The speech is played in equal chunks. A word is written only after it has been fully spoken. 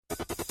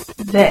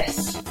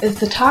This is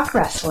the Talk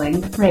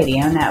Wrestling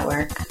Radio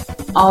Network.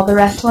 All the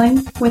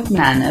wrestling with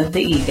none of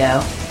the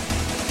ego.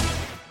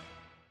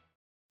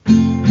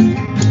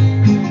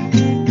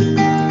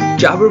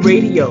 Jobber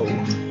Radio.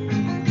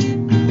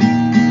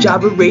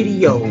 Jobber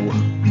Radio.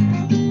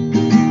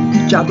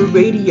 Jobber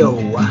Radio.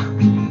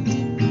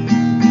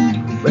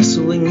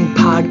 Wrestling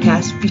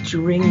podcast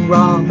featuring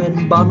Rom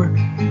and Bomber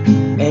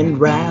and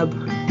Rab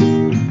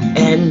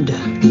and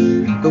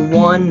the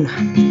one,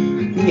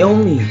 the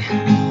only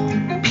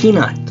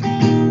Peanut.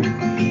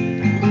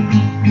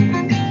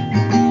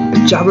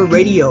 Jobber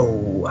Radio.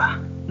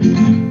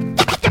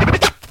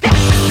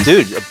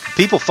 Dude,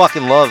 people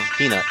fucking love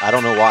Peanut. I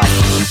don't know why.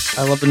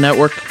 I love the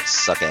network.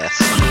 Suck ass.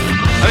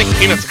 I think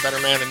Peanut's a better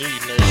man than you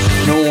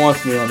nerd. No one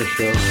wants me on the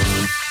show.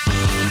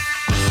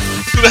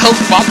 Who the hell's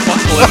Bob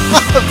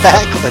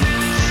Buckland?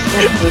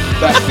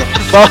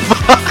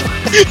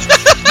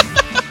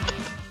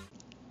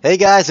 Hey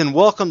guys, and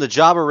welcome to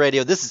Jobber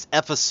Radio. This is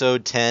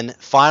episode 10,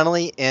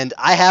 finally, and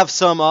I have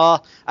I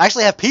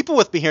actually have people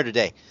with me here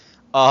today.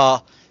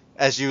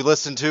 As you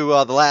listened to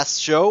the last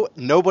show,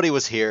 nobody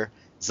was here.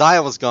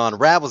 Zaya was gone,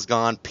 Rab was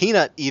gone,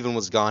 Peanut even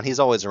was gone. He's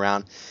always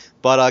around.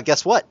 But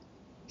guess what?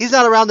 He's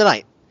not around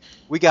tonight.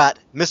 We got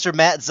Mr.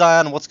 Matt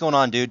Zion. What's going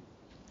on, dude?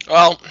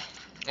 Well,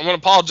 I'm going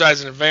to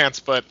apologize in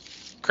advance, but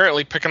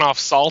currently picking off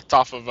salt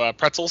off of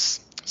pretzels.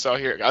 So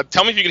here,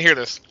 tell me if you can hear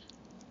this.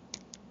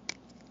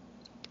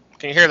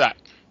 Can you hear that?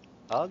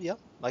 Yeah,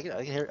 I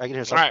can hear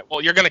something. All right,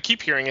 well, you're going to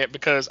keep hearing it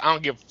because I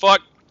don't give a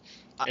fuck.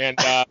 And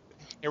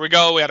here we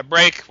go. We had a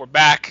break. We're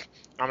back.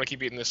 I'm going to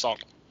keep eating this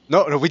salt.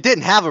 No, we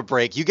didn't have a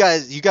break. You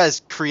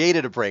guys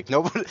created a break.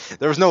 Nobody,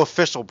 there was no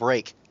official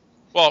break.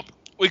 Well,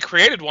 we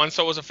created one,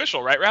 so it was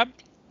official, right, Rab?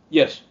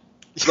 Yes.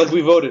 Like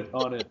we voted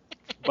on it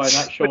by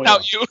not showing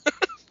up. Without you.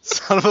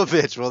 Son of a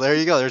bitch. Well, there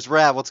you go. There's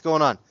Rab. What's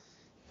going on?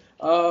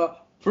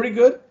 Pretty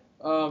good.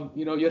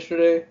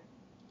 Yesterday,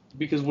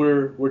 because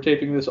we're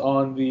taping this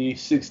on the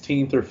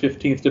 16th or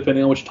 15th,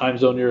 depending on which time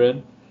zone you're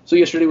in. So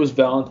yesterday was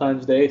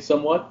Valentine's Day,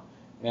 somewhat,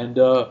 and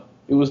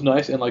it was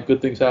nice, and like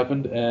good things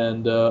happened.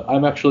 And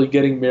I'm actually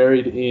getting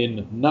married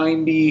in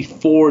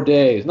 93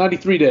 days.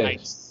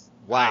 Nice.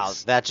 Wow,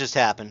 Nice. that just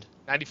happened.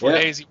 94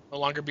 days, you will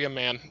no longer be a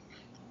man.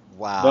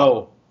 Wow.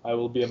 No, I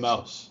will be a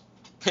mouse.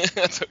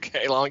 That's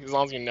okay, as long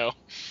as you know.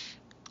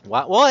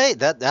 Wow. Well, hey,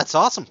 that's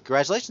awesome.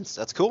 Congratulations.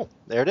 That's cool.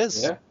 There it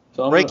is. Yeah.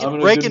 So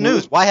Breaking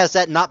news. Why has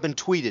that not been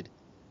tweeted?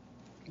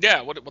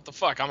 Yeah, what the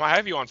fuck? I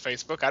have you on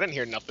Facebook. I didn't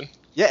hear nothing.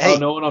 Yeah. Hey. Oh,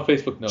 no one on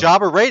Facebook knows.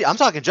 Jobber Radio. I'm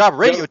talking Jobber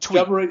Radio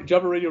tweet.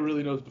 Jobber Radio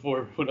really knows before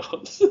everyone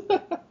else.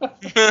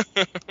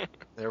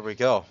 There we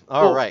go.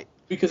 All right.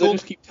 Because cool. I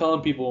just keep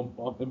telling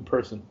people in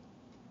person.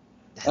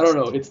 I don't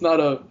know. It's not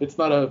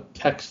a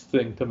text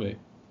thing to me.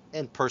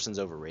 And person's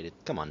overrated.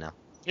 Come on now.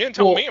 You didn't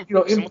tell me.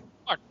 What the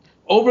fuck?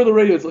 Over the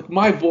radio, it's like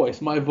my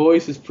voice. My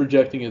voice is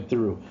projecting it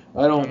through.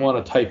 I don't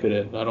want to type it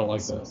in. I don't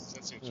like that.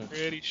 That seems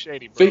pretty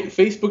shady, bro.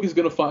 Facebook is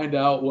gonna find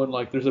out when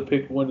like there's a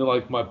pic when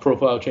like my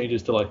profile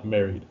changes to like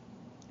married.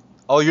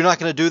 Oh, you're not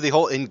gonna do the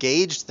whole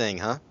engaged thing,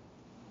 huh?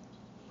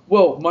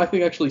 Well, my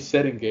thing actually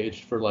said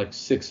engaged for like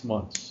 6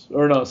 months,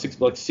 or no,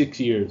 6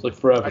 years, like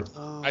forever.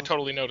 I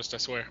totally noticed. I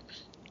swear.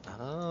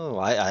 Oh,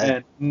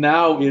 And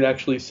now it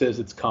actually says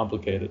it's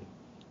complicated.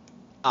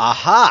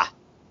 Aha!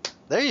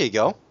 There you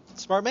go.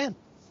 Smart man.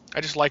 I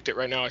just liked it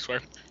right now. I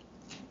swear.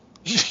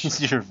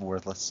 You're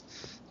worthless.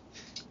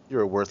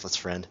 You're a worthless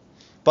friend.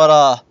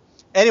 But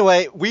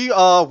anyway,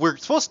 we're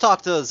supposed to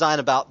talk to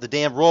Zion about the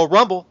damn Royal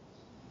Rumble,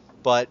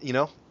 but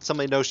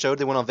somebody no-showed.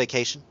 They went on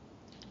vacation.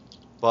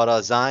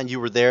 But Zion, you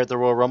were there at the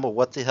Royal Rumble.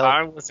 What the hell?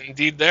 I was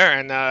indeed there,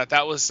 and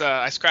that was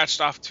I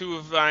scratched off 2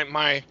 of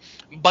my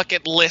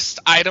bucket list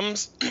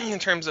items in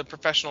terms of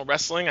professional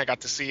wrestling. I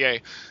got to see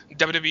a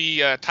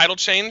WWE title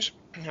change,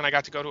 and I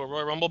got to go to a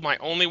Royal Rumble. My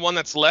only one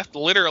that's left,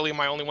 literally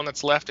my only one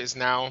that's left, is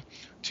now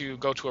to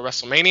go to a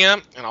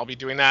WrestleMania, and I'll be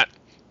doing that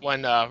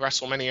when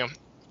WrestleMania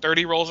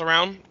 30 rolls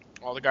around.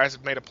 All the guys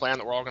have made a plan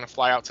that we're all going to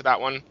fly out to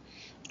that one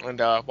and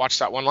watch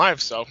that one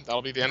live. So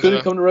that'll be the end.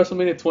 Couldn't come to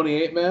WrestleMania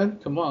 28, man.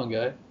 Come on,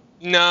 guy.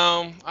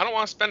 No, I don't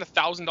want to spend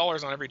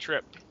 $1,000 on every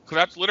trip, because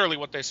that's literally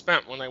what they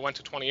spent when they went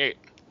to 28.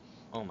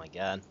 Oh my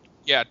god.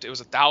 Yeah, it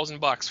was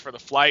 $1,000 for the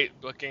flight,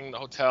 booking, the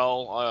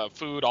hotel,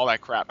 food, all that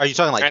crap. Are you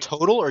talking like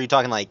total, or are you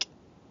talking like?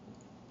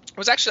 It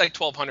was actually like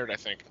 $1,200, I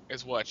think,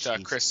 is what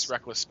Chris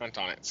Reckless spent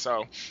on it.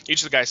 So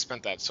each of the guys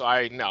spent that. So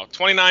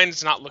 29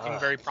 is not looking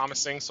very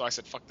promising. So I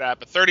said, fuck that.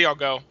 But 30, I'll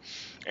go.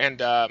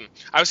 And I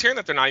was hearing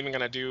that they're not even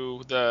going to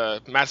do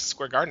the Madison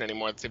Square Garden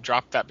anymore. That they've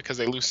dropped that because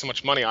they lose so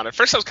much money on it.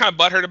 First, I was kind of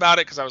butthurt about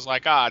it because I was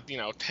like,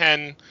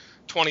 10,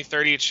 20,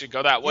 30, it should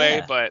go that way.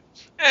 Yeah. But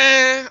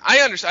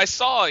I understand. I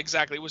saw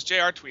exactly. It was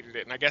JR tweeted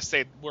it. And I guess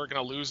they were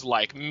going to lose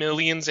like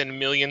millions and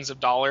millions of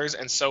dollars.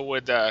 And so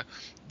would the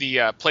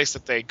place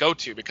that they go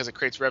to, because it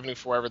creates revenue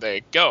for wherever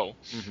they go.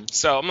 Mm-hmm.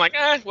 So I'm like,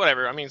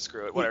 whatever. I mean,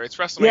 screw it. Whatever. It's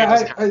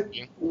WrestleMania.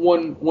 Yeah,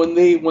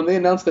 when they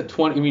announced that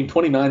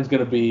 29 is going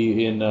to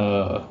be in.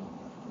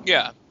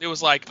 Yeah, it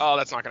was like, oh,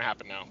 that's not going to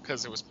happen now,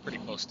 because it was pretty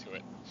close to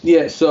it.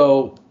 Yeah,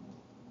 so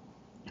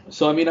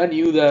So I mean, I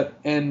knew that,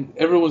 and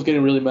everyone was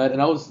getting really mad,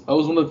 and I was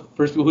one of the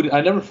first people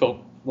I never felt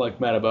like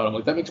mad about it. I'm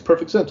like, that makes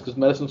perfect sense because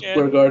Madison Yeah.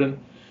 Square Garden,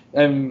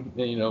 and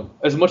you know,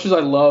 as much as I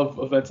love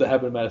events that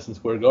happen in Madison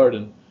Square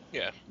Garden,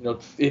 Yeah. you know,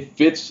 it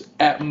fits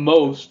at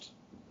most,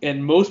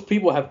 and most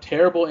people have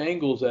terrible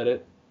angles at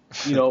it.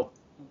 You know,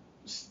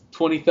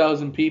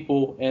 20,000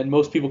 people, and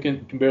most people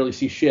can barely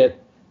see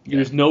shit. Yeah.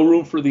 There's no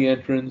room for the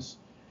entrance.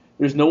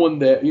 There's no one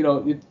there. You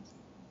know,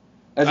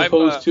 as I've,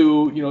 opposed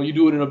to, you know, you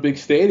do it in a big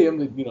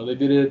stadium. You know, they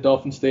did it at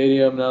Dolphin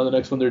Stadium. Now the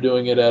next one they're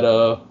doing it at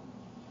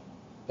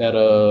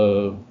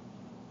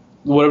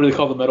whatever they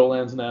call the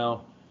Meadowlands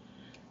now.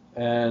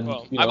 And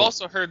Well, you know, I've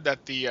also heard that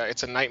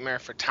it's a nightmare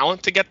for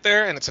talent to get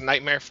there, and it's a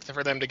nightmare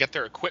for them to get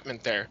their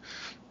equipment there,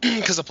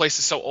 because the place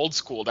is so old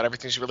school that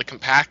everything's really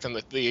compact, and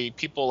the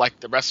people, like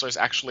the wrestlers,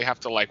 actually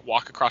have to like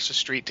walk across the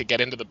street to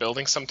get into the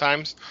building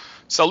sometimes.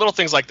 So little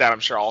things like that,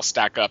 I'm sure, all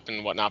stack up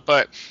and whatnot.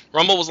 But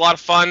Rumble was a lot of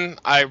fun.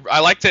 I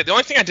liked it. The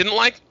only thing I didn't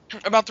like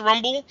about the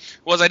Rumble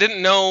was I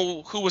didn't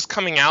know who was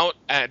coming out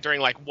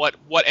during like what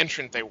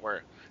entrant they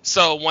were.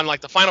 So when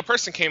like the final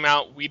person came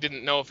out, we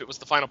didn't know if it was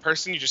the final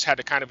person. You just had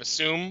to kind of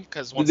assume,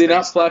 because did once they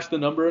not flash the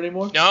number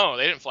anymore? No,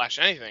 they didn't flash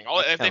anything.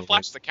 They kinda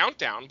flashed the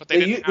countdown, but they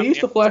didn't. They have used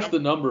to flash number.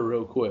 the number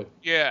real quick,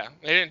 Yeah,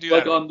 they didn't do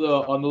like that. on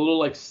the little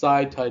like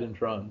side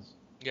Titantrons.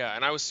 Yeah,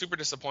 and I was super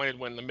disappointed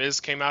when the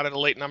Miz came out at a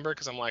late number,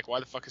 because I'm like, why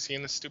the fuck is he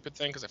in this stupid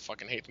thing? Because I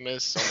fucking hate the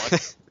Miz so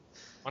much.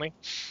 Funny,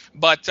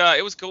 but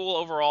it was cool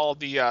overall.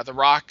 The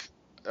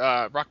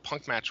Rock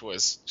Punk match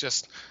was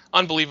just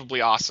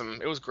unbelievably awesome.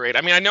 It was great.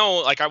 I mean, I know,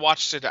 like, I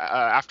watched it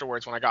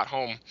afterwards when I got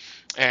home,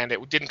 and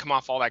it didn't come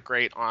off all that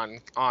great on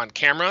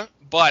camera,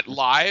 but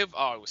live,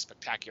 oh, it was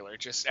spectacular.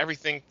 Just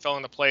everything fell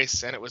into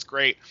place, and it was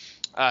great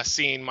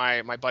seeing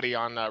my buddy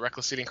on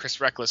Reckless Eating,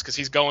 Chris Reckless, because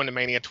he's going to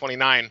Mania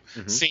 29,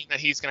 seeing that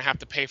he's going to have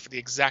to pay for the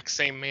exact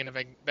same main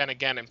event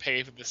again and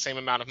pay the same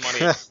amount of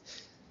money. I was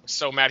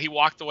so mad. He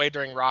walked away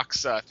during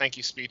Rock's thank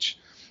you speech.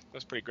 It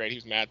was pretty great. He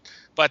was mad.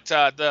 But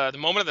the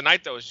moment of the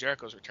night, though, was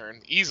Jericho's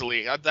return.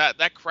 Easily.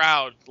 That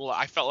crowd,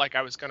 I felt like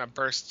I was going to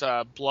burst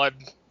blood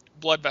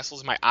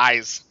vessels in my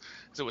eyes,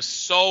 because it was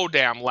so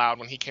damn loud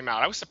when he came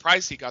out. I was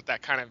surprised he got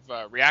that kind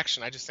of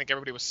reaction. I just think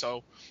everybody was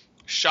so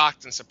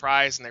shocked and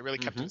surprised, and they really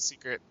kept it a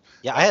secret.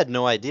 Yeah, I had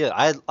no idea.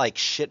 I like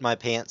shit my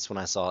pants when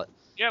I saw it.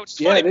 Yeah, which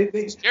is Yeah, funny.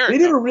 they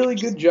did a really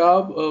good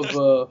job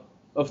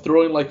of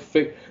throwing like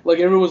fake, like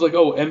everyone was like,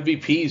 oh,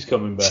 MVP's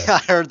coming back. I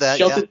heard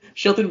that.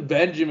 Shelton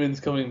Benjamin's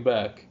coming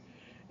back,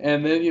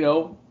 and then, you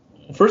know,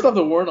 first off,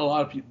 there weren't a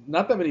lot of people,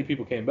 not that many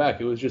people came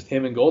back. It was just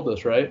him and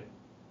Goldust, right?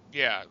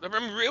 Yeah, I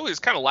remember it was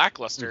kind of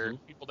lackluster.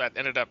 People that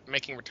ended up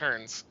making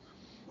returns.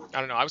 I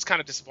don't know. I was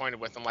kind of disappointed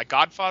with them. Like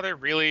Godfather,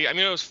 really? I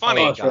mean, it was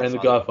funny. Oh, that's right, and the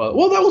Godfather.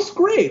 Well, that was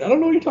great. I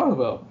don't know what you're talking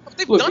about.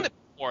 They've Look, done it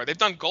before. They've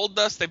done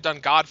Goldust. They've done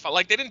Godfather.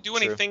 Like, they didn't do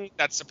True. anything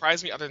that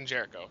surprised me other than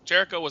Jericho.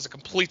 Jericho was a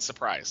complete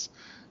surprise.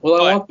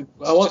 Well,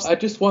 I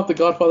just want the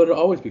Godfather to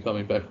always be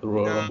coming back for the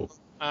Royal Rumble.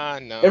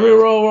 No. Every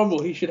Royal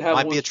Rumble, he should have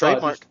Might one be a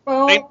spot.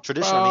 trademark. Just,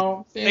 Tradition, I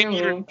mean. They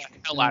neutered the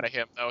hell out of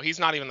him, though. He's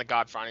not even the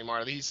Godfather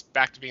anymore. He's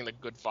back to being the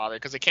good father,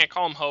 because they can't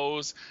call him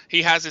Hose.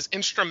 He has his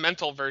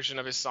instrumental version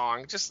of his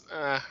song. Just,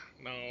 no.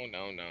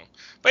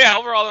 But yeah,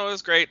 overall, it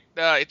was great.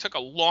 It took a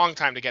long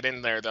time to get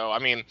in there, though. I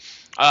mean,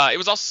 it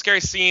was also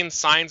scary seeing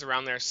signs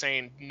around there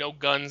saying no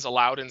guns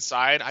allowed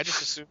inside. I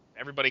just assumed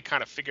everybody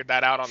kind of figured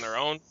that out on their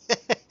own.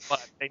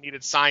 But they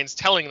needed signs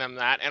telling them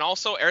that. And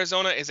also,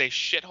 Arizona is a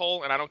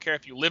shithole, and I don't care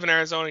if you live in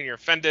Arizona and you're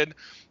offended,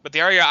 but the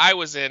area I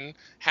was in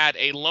had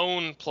a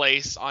loan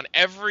place on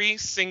every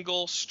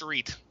single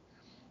street.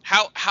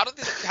 How did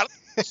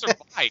they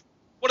survive?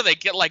 What do they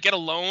get a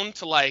loan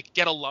to like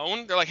get a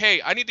loan? They're like,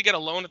 hey, I need to get a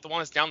loan at the one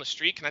that's down the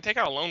street. Can I take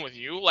out a loan with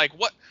you? Like,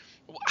 what?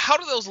 How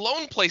do those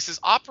loan places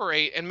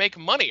operate and make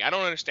money? I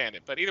don't understand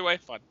it. But either way,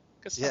 fun.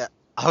 Good stuff. Yeah.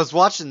 I was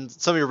watching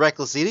some of your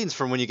Reckless Eatings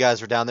from when you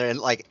guys were down there, and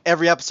like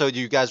every episode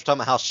you guys were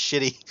talking about how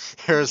shitty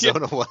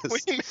Arizona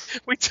was.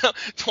 We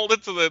told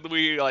it to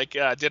we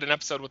did an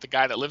episode with the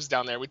guy that lives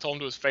down there. We told him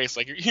to his face,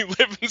 like, you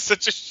live in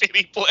such a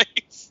shitty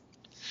place.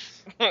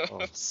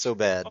 Oh, so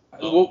bad.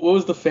 What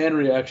was the fan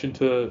reaction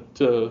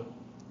to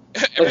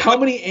like, how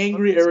many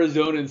angry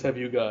Arizonans have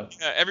you got?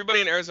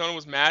 Everybody in Arizona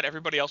was mad.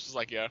 Everybody else was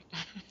like, yeah.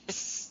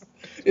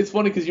 It's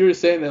funny because you were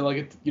saying that,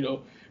 like,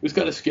 it was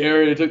kind of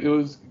scary. It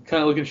was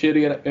kind of looking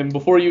shitty, and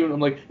before you, I'm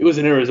like, it was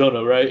in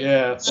Arizona, right?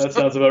 Yeah, that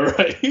sounds about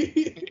right.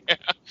 Yeah,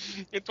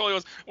 it totally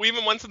was. We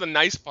even went to the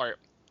nice part.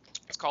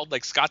 It's called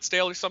like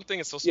Scottsdale or something.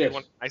 It's supposed to be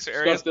one of the nicer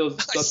areas.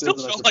 I still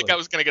felt like I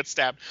was gonna get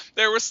stabbed.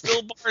 There were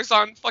still bars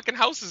on fucking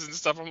houses and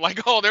stuff. I'm like,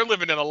 oh, they're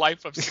living in a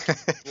life of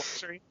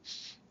luxury.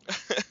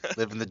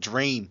 Living the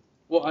dream.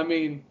 Well, I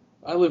mean,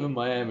 I live in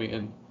Miami,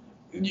 and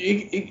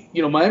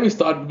you know, Miami's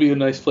thought to be a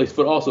nice place,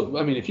 but also,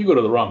 I mean, if you go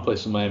to the wrong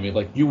place in Miami,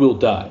 like, you will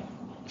die.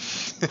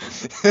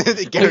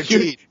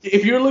 Guaranteed.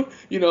 If you're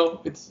you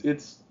know, it's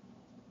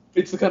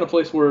the kind of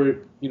place where,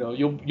 you know,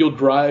 you'll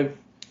drive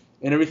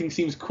and everything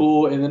seems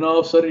cool, and then all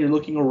of a sudden you're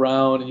looking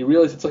around and you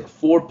realize it's like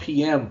 4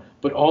 p.m.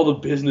 but all the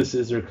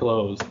businesses are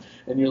closed,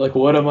 and you're like,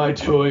 what am I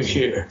doing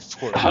here?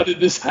 How did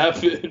this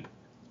happen?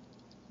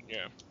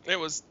 Yeah, it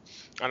was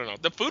I don't know.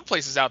 The food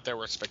places out there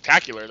were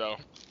spectacular, though.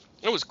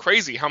 It was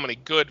crazy how many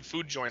good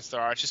food joints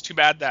there are. It's just too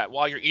bad that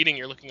while you're eating,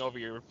 you're looking over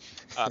your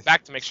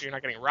back to make sure you're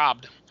not getting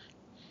robbed.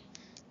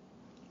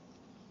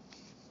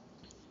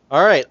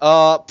 All right.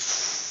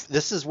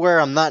 This is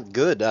where I'm not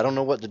good. I don't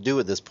know what to do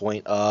at this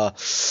point. Let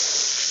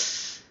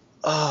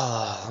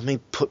me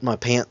pull my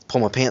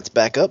pants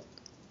back up.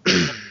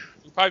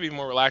 You'd probably be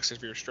more relaxed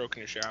if you were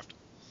stroking your shaft.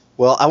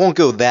 Well, I won't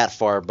go that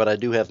far, but I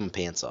do have my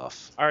pants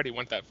off. I already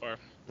went that far.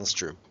 That's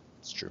true.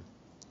 That's true.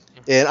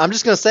 And I'm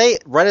just gonna say,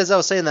 right as I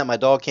was saying that, my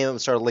dog came up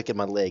and started licking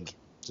my leg.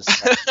 Just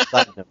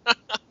All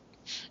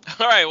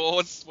right. Well,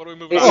 what are we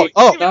moving Hey,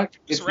 on?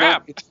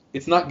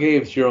 It's not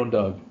Gabe. It's your own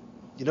dog.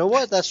 You know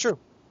what? That's true.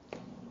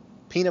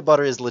 Peanut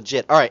butter is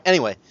legit. All right.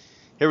 Anyway,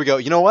 here we go.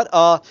 You know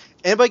what?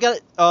 Anybody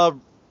got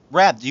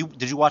Rab?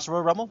 Did you watch the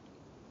Royal Rumble?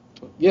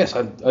 Yes,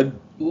 the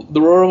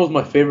Royal Rumble is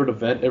my favorite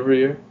event every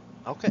year.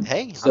 Okay.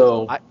 Hey.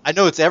 So I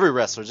know it's every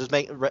wrestler. Just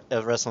make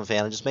a wrestling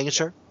fan. I'm just making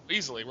sure.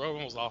 Easily, Royal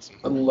Rumble was awesome.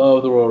 I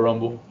love the Royal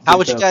Rumble. How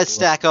would you guys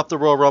stack up the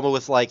Royal Rumble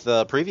with like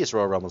the previous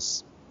Royal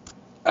Rumbles?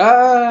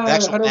 I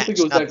don't think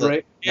it was that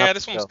great. Yeah,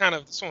 this one was kind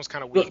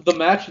of weak. The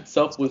match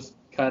itself was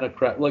kind of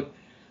crap. Like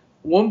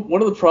one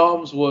of the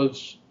problems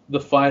was the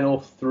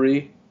final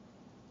three.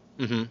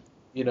 Mm-hmm.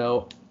 You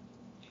know,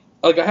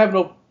 like I have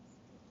no,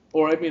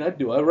 or I mean I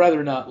do. I'd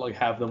rather not like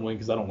have them win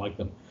because I don't like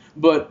them.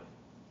 But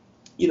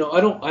you know,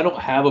 I don't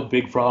have a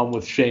big problem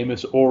with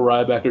Sheamus or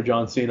Ryback or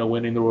John Cena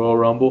winning the Royal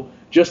Rumble.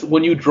 Just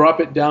when you drop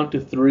it down to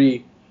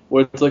three,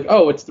 where it's like,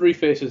 oh, it's three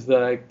faces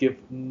that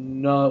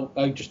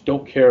I just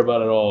don't care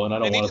about at all, and I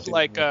don't want to see.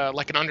 Like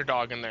an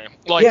underdog in there,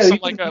 you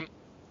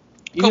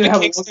Kofi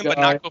have Kingston, but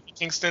not Kofi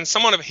Kingston.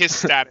 Someone of his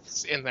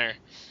status in there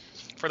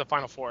for the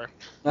final four.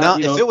 Now,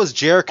 if it was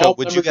Jericho,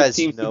 would you guys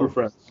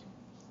know?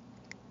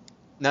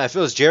 Now, if it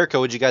was Jericho,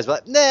 would you guys be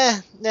like,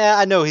 nah,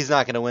 I know he's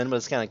not going to win, but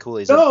it's kind of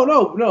cool.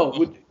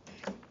 No.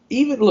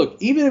 Even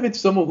if it's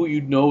someone who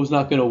you know is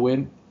not going to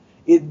win,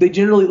 they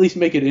generally at least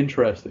make it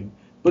interesting.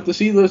 But to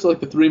see those like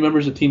the three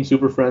members of Team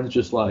Super Friends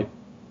just like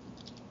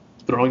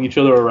throwing each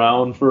other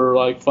around for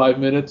like 5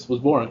 minutes was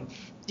boring.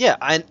 Yeah,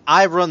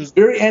 I run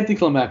very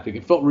anticlimactic.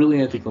 It felt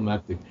really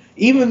anticlimactic,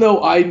 even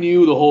though I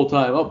knew the whole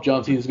time,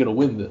 John Cena's going to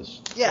win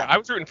this. Yeah, I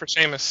was rooting for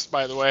Sheamus,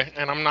 by the way,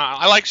 and I'm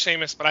not. I like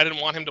Sheamus, but I didn't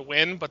want him to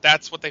win. But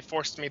that's what they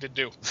forced me to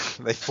do.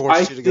 They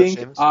forced you to go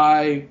Sheamus.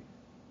 I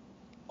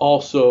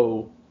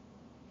also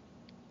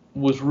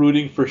was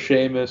rooting for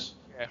Sheamus,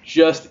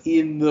 just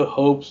in the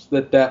hopes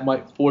that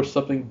might force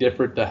something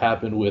different to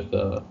happen with.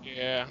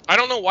 Yeah, I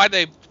don't know why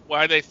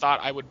they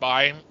thought I would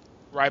buy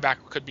Ryback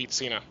could beat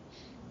Cena.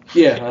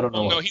 Yeah, I don't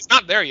know. No, he's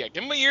not there yet.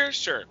 Give him a year,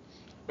 sure.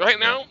 Right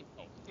now,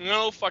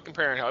 no fucking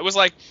prayer in hell. It was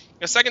like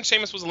the second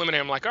Sheamus was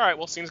eliminated. I'm like, all right,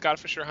 well, Cena's got it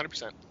for sure,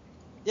 100%.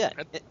 Yeah,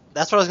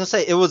 that's what I was gonna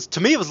say. To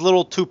me, it was a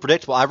little too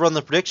predictable. I run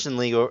the prediction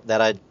league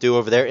that I do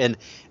over there, and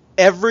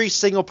every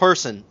single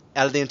person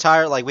out of the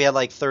entire, like we had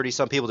like 30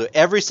 some people do it,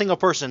 every single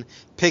person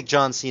picked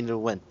John Cena to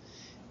win,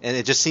 and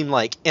it just seemed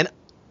like, and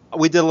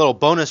we did a little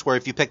bonus where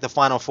if you pick the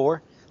final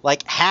four,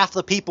 like half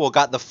the people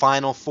got the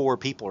final four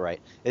people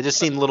right. It just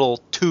seemed a little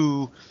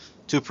too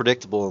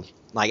predictable.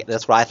 Like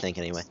that's what I think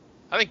anyway.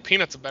 I think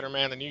Peanut's a better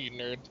man than you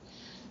nerd.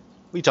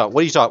 What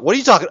are you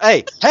talking?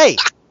 Hey!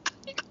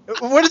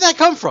 Where did that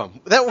come from?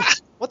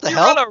 What the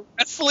hell? You're on a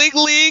wrestling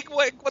league?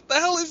 What the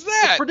hell is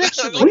that?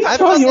 Prediction What are you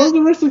talking? You're on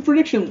the wrestling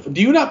prediction.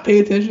 Do you not pay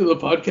attention to the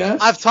podcast?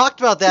 I've talked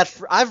about that.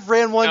 I've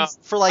ran one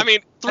for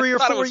 3 or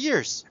 4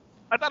 years.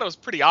 I thought it was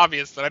pretty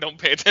obvious that I don't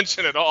pay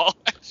attention at all.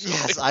 Actually.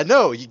 Yes, I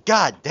know. You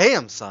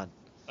goddamn son.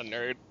 A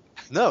nerd.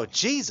 No,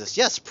 Jesus.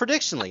 Yes,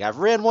 prediction league. I've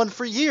ran one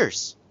for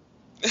years.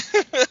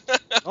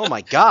 Oh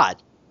my God.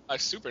 A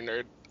super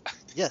nerd.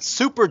 Yeah,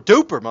 super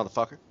duper,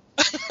 motherfucker.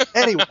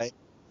 Anyway.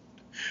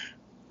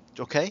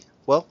 Okay,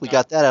 well, we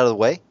got that out of the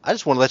way. I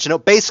just want to let you know,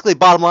 basically,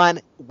 bottom line,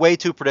 way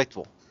too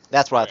predictable.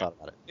 That's what I thought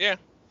about it. Yeah.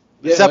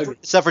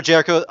 Except for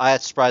Jericho, I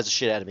surprised the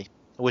shit out of me.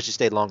 I wish he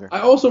stayed longer. I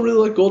also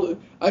really like Gold.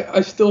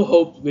 I still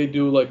hope they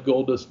do like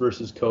Goldust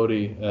versus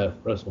Cody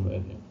at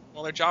WrestleMania.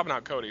 Well, they're jobbing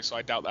out Cody, so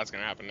I doubt that's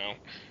going to happen now.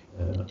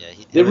 Yeah.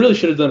 They really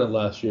should have done it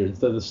last year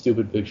instead of the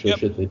stupid Big Show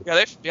shit they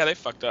did. Yeah, they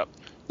fucked up.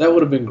 That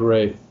would have been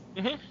great.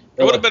 Mm-hmm.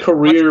 It would have been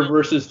career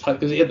versus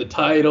because he had the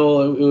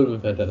title. It would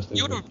have been fantastic.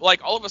 You would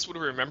have all of us would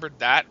have remembered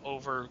that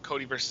over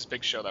Cody versus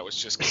Big Show. That was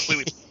just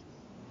completely.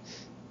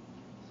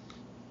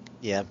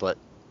 Yeah, but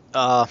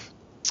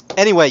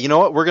anyway, you know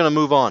what? We're gonna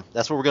move on.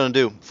 That's what we're gonna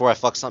do before I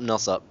fuck something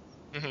else up,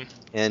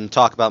 and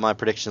talk about my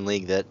prediction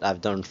league that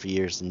I've done for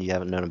years and you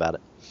haven't known about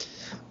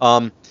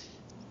it.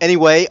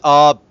 Anyway,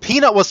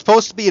 Peanut was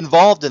supposed to be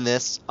involved in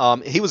this.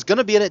 He was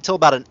gonna be in it till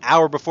about an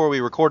hour before we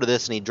recorded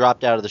this, and he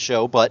dropped out of the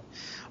show. But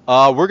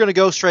we're going to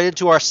go straight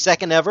into our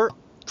second ever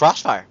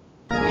Crossfire.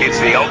 It's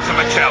the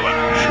ultimate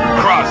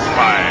challenge,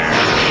 Crossfire.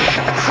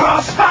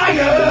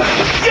 Crossfire!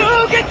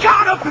 You get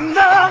caught up in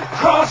the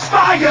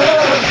crossfire!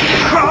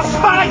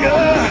 Crossfire!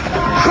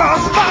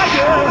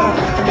 Crossfire!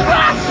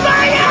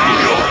 Crossfire!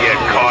 You'll get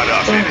caught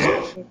up in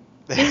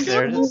it.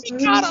 There it is.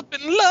 Get caught up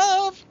in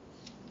love.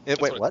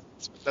 Wait, what?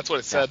 That's what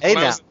it said.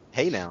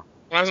 Hey now.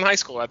 When I was in high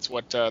school, that's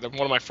what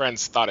one of my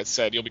friends thought it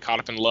said. You'll be caught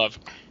up in love.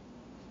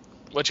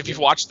 Which, if you've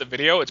watched the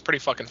video, it's pretty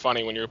fucking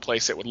funny when you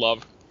replace it with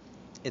love.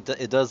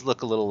 It does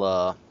look a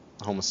little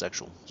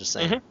homosexual. Just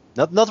saying. Mhm.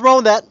 Nothing wrong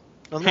with that.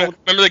 Nothing wrong with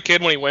Remember the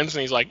kid when he wins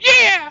and he's like,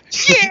 yeah,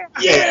 yeah,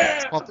 yeah. Yeah.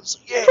 He's got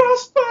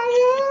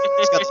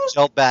the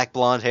gelled back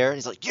blonde hair, and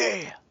he's like,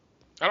 yeah.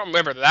 I don't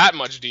remember that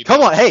much detail.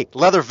 Come on, hey,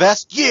 leather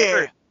vest,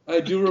 yeah.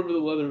 I do remember the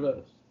leather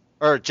vest.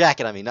 Or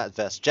jacket, I mean, not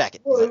vest, jacket.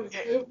 Well, He's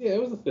like,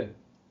 it was a thing.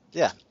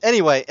 yeah.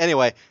 Anyway,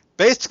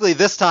 basically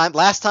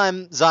last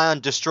time Zion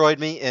destroyed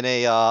me in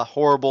a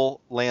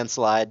horrible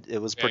landslide.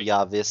 It was pretty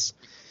obvious.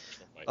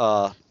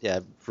 Yeah,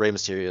 Rey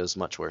Mysterio is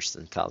much worse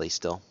than Kali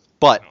still.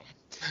 But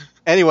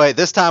anyway,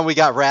 this time we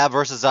got Rab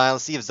versus Zion.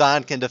 Let's see if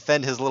Zion can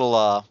defend his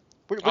little.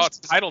 It's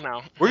the title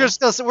now. We're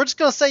just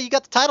gonna say you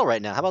got the title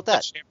right now. How about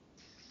that?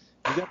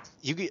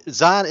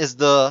 Zion is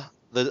the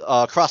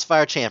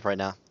Crossfire champ right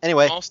now.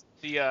 Anyway. I'm also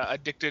the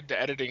addicted to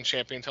editing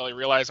champion until I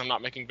realize I'm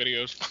not making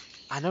videos.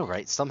 I know,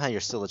 right? Somehow you're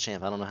still a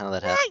champ. I don't know how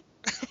that happened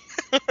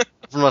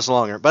for much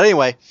longer. But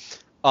anyway,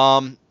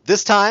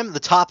 this time the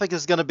topic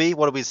is going to be,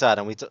 what did we decide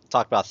on? We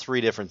talked about 3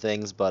 different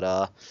things,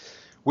 but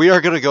we are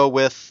going to go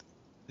with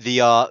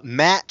the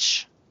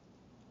match,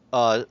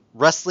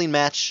 wrestling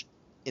match,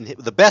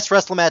 the best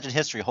wrestling match in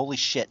history. Holy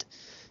shit.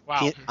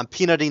 Wow. I'm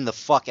peanutting the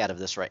fuck out of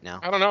this right now.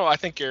 I don't know. I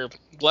think you're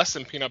less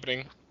than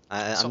peanutting.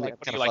 I'm like,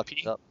 what do kind you of like, fucking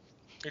pee? up.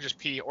 You're just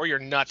pee, or you're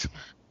nut.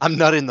 I'm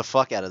nutting the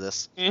fuck out of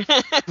this.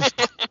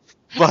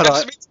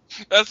 But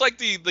That's like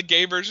the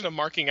gay version of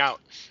marking out.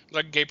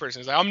 Like a gay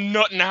person is like, I'm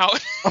nutting out.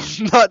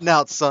 I'm nutting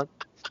out, son.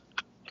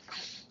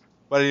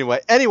 But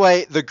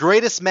anyway, the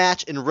greatest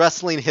match in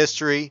wrestling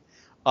history.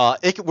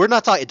 We're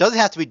not talking. It doesn't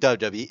have to be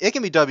WWE. It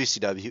can be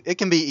WCW. It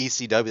can be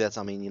ECW. That's,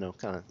 I mean,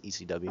 kind of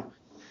ECW.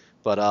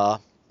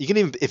 But you can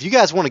even, if you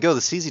guys want to go the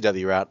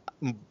CZW route,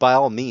 by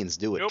all means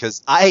do it,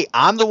 because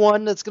I'm the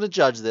one that's going to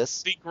judge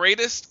this. The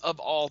greatest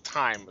of all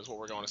time is what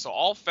we're going to. So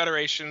all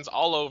federations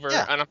all over,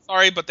 Yeah. and I'm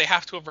sorry, but they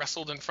have to have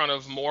wrestled in front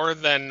of more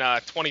than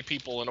 20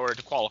 people in order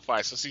to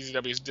qualify. So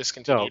CZW is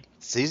discontinued.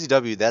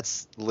 CZW,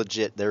 that's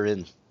legit. They're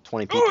in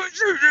 20 people.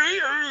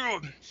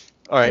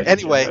 All right.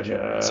 Anyway,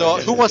 so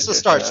who wants to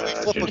start? Should we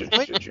flip a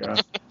coin?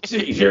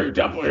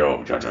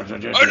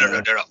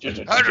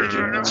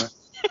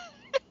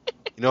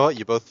 You know what?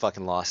 You both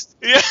fucking lost.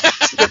 Yeah.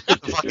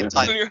 Fucking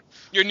title.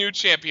 Your new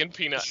champion,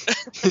 Peanut.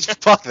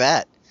 Fuck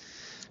that.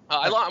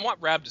 I want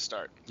Rab to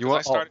start. You want?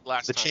 I started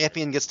last the time.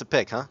 champion gets to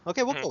pick, huh?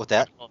 Okay, we'll go with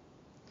that.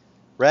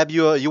 Rab,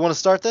 you want to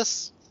start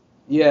this?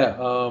 Yeah.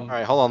 All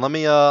right, hold on.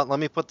 Let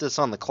me put this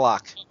on the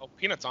clock. Oh,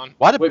 Peanut's on.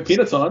 Wait,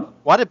 Peanut's on?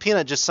 Why did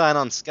Peanut just sign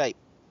on Skype?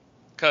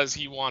 Because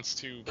he wants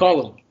to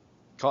Call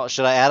him.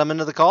 Should I add him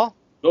into the call?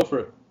 Go for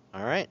it.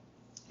 All right.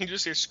 You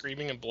just hear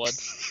screaming and blood.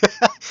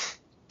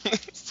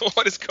 So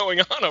what is going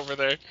on over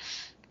there?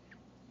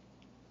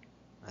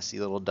 I see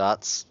little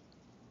dots.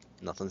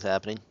 Nothing's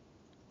happening.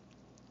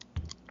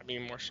 I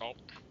mean, more salt.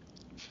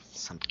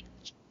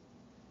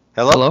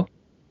 Hello?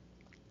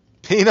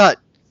 Peanut!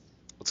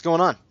 What's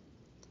going on?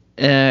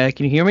 Can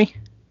you hear me?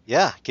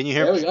 Yeah, can you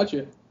hear Yeah, me? we got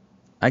you.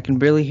 I can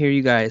barely hear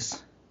you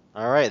guys.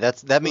 All right,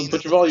 that means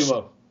Put your volume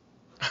up.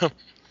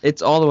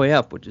 It's all the way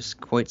up, which is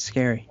quite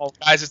scary. Well,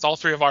 guys, it's all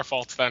 3 of our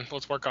faults then.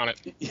 Let's work on it.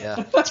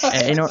 Yeah.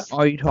 And you know what?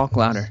 All you talk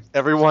louder.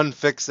 Everyone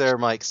fix their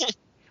mics.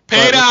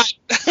 Peanut!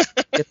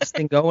 Get this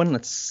thing going.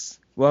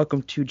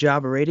 Welcome to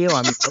Jabba Radio.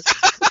 I'm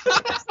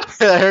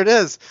There it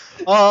is.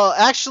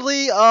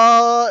 Actually,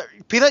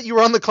 Peanut, you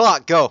were on the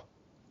clock. Go.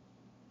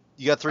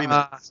 You got 3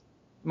 minutes.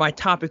 my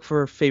topic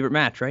for favorite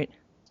match, right?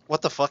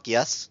 What the fuck?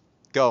 Yes.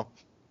 Go.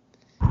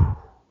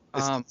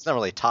 It's not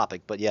really a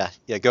topic, but yeah,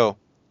 go.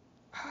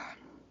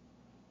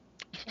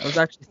 I was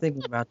actually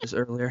thinking about this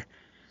earlier.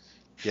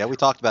 Yeah, we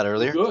talked about it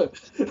earlier. Good.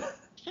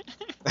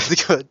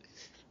 Good.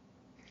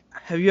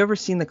 Have you ever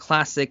seen the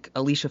classic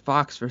Alicia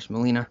Fox versus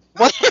Melina?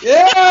 What?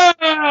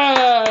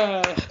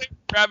 Yeah!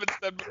 Rabbit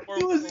said before.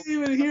 He wasn't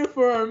even here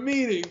for our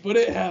meeting, but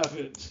it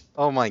happened.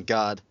 Oh my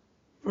god.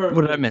 Perfect.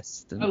 What did I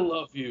miss? I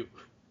love you.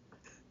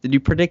 Did you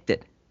predict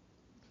it?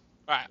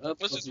 All right,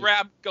 That's let's just funny.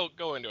 Rab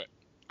go into it.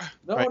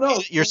 No, All right,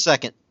 no. You're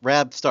second.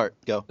 Rab, start.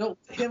 Go. No,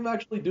 him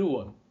actually do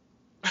one.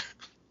 All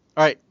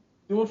right.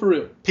 Do one for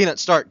real. Peanut,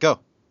 start. Go.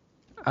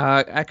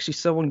 Actually,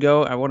 someone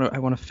go. I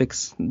wanna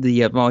fix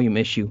the volume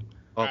issue.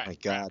 Oh All my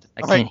right. god.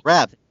 I All right, can't.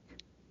 Rab.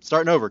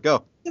 Starting over.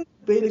 Go.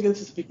 Bait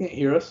against us if he can't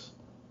hear us.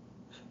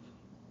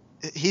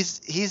 He's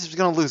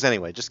gonna lose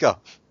anyway. Just go.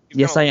 All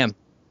Yes, I am.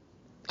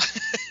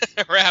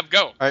 Rab,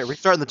 go. right,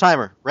 restarting the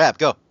timer. Rab,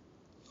 go.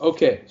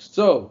 Okay,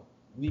 so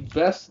the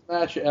best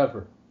match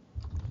ever.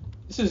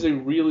 This is a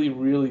really,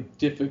 really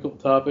difficult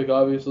topic,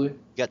 obviously, You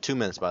got 2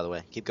 minutes, by the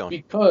way. Keep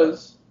going.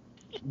 because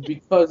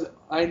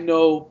I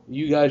know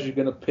you guys are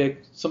gonna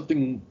pick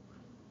something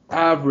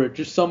average,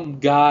 just some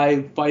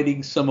guy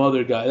fighting some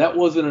other guy. That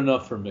wasn't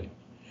enough for me.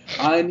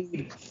 I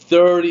need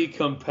 30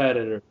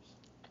 competitors.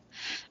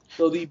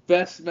 So the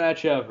best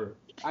match ever,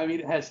 I mean,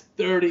 it has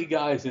 30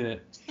 guys in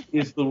it,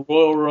 is the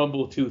Royal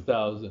Rumble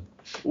 2000,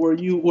 where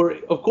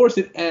of course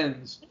it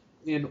ends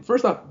in,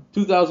 first off,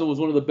 2000 was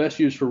one of the best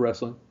years for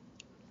wrestling.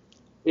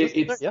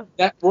 It's Yeah.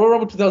 that Royal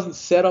Rumble 2000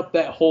 set up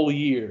that whole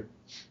year,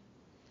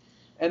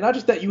 and not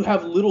just that. You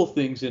have little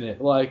things in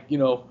it, like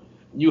you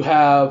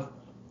have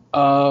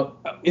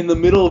in the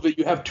middle of it,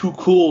 you have Too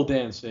Cool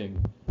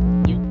dancing.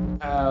 You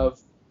have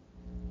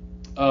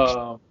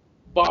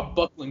Bob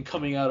Buckland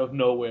coming out of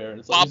nowhere. And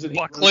it's Bob isn't he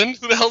Buckland?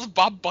 Who the hell's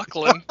Bob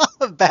Buckland?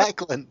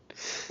 Backlund.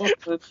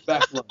 Buckland,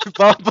 Backlund.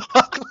 Bob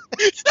Backlund.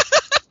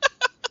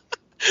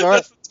 All right.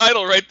 That's the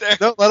title right there.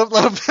 No, let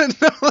him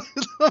finish.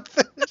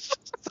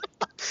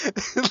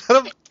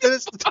 Let him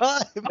finish the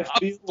time. I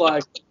feel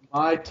like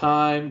my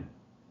time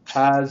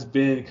has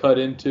been cut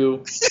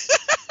into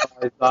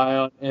by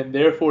Zion, and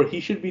therefore he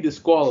should be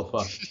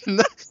disqualified.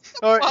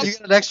 All right, you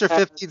got an extra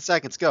 15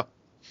 seconds. Go.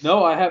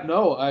 No,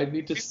 I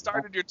need to. You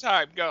started your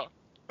time. Go.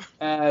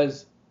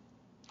 As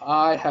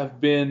I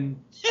have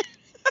been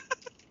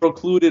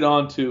precluded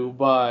onto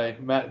by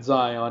Matt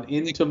Zion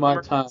into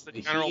my time.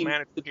 The general He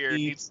manager needs to here be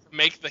needs to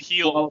make the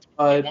heel,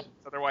 disqualified.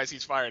 otherwise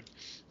he's fired.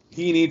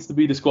 He needs to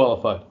be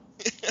disqualified.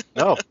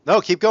 No,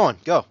 keep going.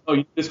 Go. Oh,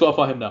 you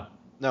disqualify him now.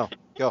 No,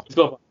 go.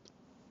 Disqualify,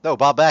 No,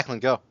 Bob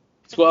Backlund, go.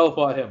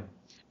 disqualify him.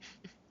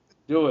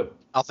 Do it.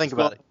 I'll think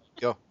about it.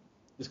 Go.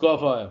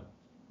 Disqualify him.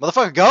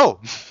 Motherfucker, go.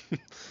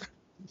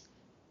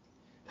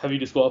 Have you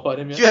disqualified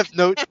him yet? You have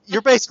no.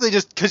 You're basically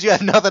just because you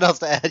had nothing else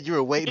to add. You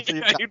were waiting for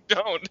your Yeah, time. you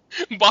don't.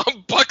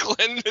 Bob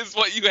Buckland is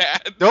what you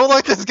had. Don't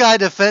let this guy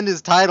defend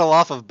his title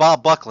off of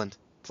Bob Buckland,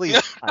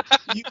 please.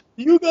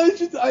 You guys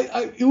just,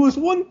 it was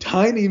one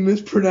tiny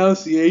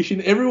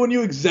mispronunciation. Everyone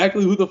knew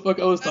exactly who the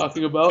fuck I was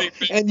talking about,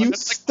 and you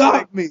That's like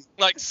stopped me.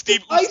 Like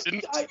Steve I,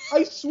 Ooston.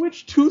 I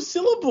switched 2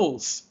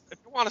 syllables. If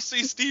you want to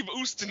see Steve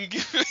Ooston,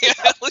 give me a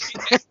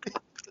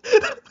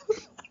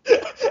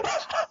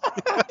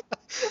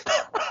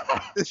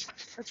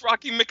That's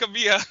Rocky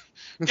Micavia.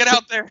 Get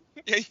out there,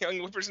 you young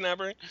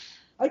whippersnapper.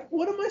 How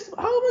am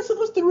I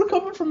supposed to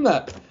recover from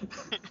that?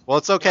 Well,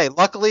 it's okay.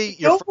 Luckily,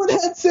 your No one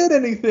had said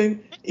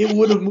anything. It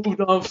would have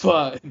moved on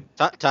fine.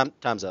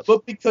 time's up.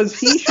 But because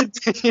he should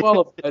be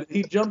disqualified,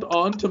 he jumped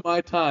onto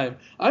my time.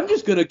 I'm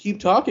just gonna keep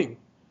talking,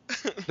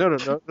 No.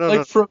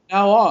 from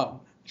now on,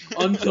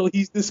 until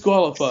he's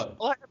disqualified.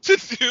 All I have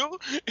to do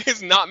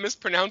is not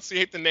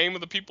mispronunciate the name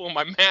of the people in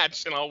my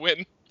match, and I'll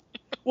win.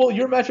 Well,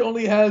 your match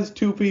only has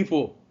 2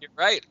 people. You're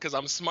right, because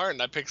I'm smart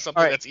and I picked something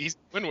All right. that's easy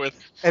to win with.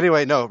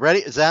 Anyway, no.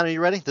 Ready? Zan, are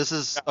you ready? This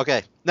is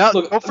okay. Now,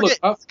 don't forget.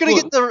 Can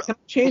I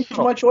change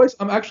my choice?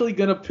 I'm actually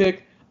gonna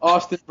pick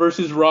Austin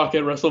versus Rock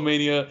at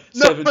WrestleMania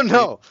 17.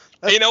 No.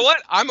 Hey, you know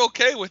what? I'm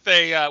okay with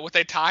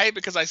a tie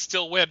because I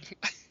still win.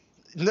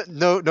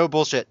 No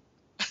bullshit.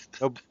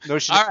 No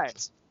shit. All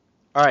right.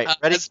 All right,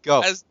 ready? Go.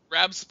 As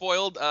Rab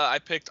spoiled, I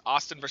picked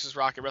Austin versus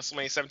Rock at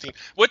WrestleMania 17,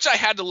 which I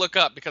had to look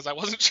up because I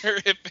wasn't sure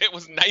if it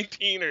was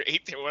 19 or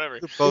 18 or whatever.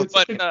 Both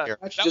But here.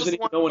 that was the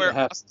one where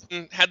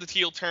Austin had the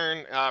heel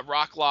turn.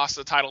 Rock lost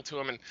the title to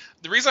him, and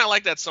the reason I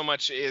like that so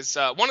much is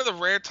one of the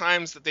rare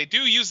times that they do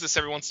use this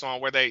every once in a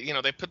while, where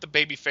they put the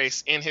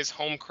babyface in his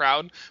home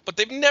crowd, but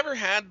they've never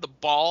had the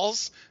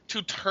balls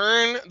to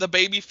turn the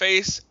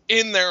babyface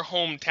in their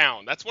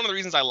hometown. That's one of the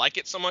reasons I like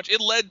it so much. It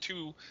led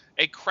to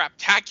a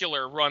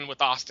craptacular run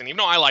with Austin. Even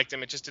though I liked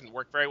him, it just didn't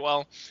work very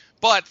well.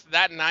 But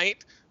that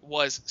night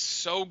was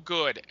so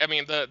good. I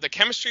mean, the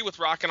chemistry with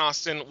Rock and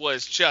Austin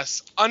was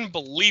just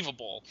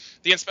unbelievable.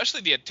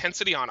 Especially the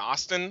intensity on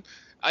Austin.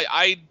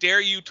 I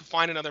dare you to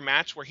find another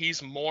match where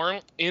he's more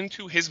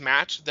into his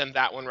match than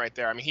that one right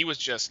there. I mean, he was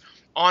just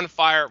on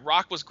fire.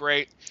 Rock was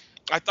great.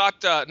 I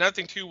thought another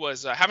thing, too,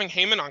 was having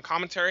Heyman on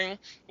commentary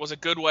was a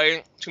good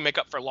way to make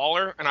up for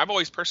Lawler. And I've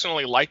always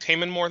personally liked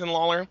Heyman more than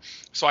Lawler.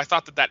 So I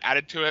thought that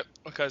added to it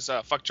because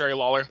fuck Jerry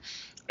Lawler.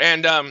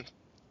 And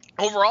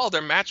overall,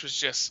 their match was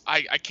just,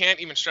 I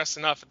can't even stress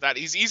enough that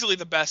he's easily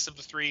the best of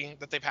the 3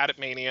 that they've had at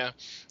Mania.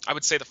 I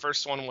would say the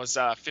first one was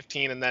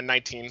 15 and then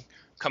 19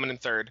 coming in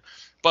third.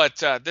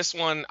 But this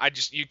one,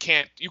 you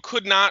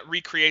could not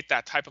recreate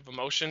that type of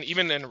emotion.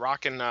 Even in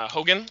Rock and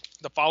Hogan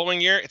the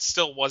following year, it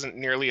still wasn't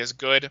nearly as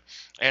good.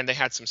 And they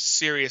had some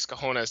serious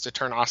cojones to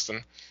turn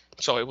Austin.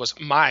 So it was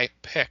my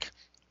pick,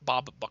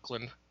 Bob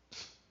Buckland.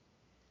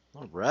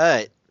 All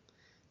right.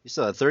 You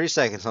still have 30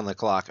 seconds on the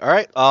clock. All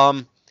right.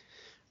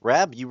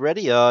 Rab, you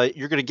ready?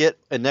 You're going to get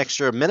an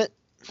extra minute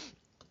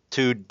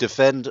to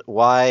defend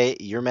why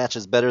your match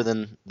is better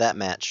than that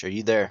match. Are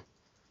you there?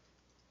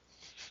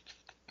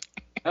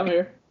 I'm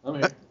here. All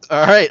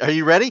right. Are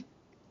you ready?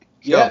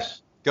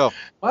 Yes. Go.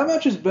 My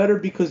match is better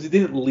because it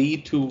didn't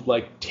lead to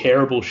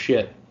terrible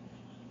shit.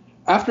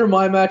 After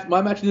my match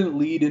didn't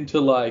lead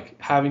into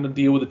having to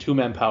deal with a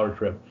 2-man power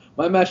trip.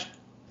 My match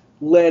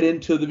led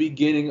into the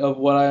beginning of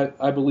what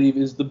I believe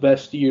is the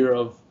best year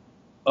of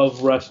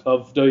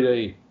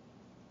WWE,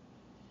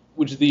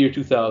 which is the year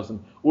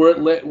 2000,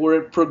 where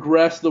it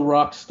progressed the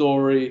Rock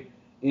story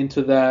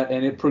into that,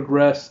 and it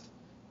progressed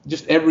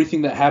just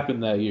everything that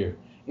happened that year,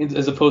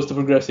 as opposed to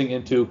progressing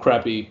into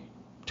crappy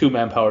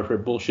 2-man power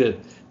trip bullshit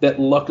that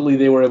luckily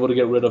they were able to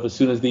get rid of as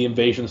soon as the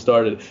invasion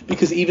started,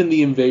 because even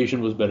the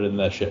invasion was better than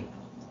that shit.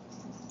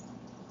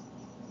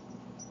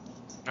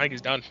 I think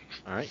he's done.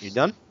 All right. You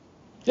done?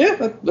 Yeah,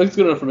 that's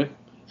good enough for me.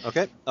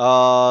 Okay.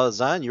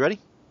 Zion, you ready?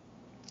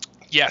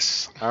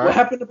 Yes. All What right.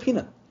 happened to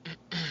Peanut?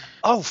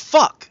 Oh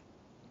fuck.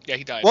 Yeah,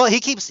 he died. Well, he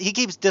keeps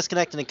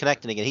disconnecting and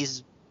connecting again.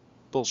 He's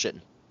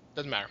bullshitting.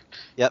 Doesn't matter.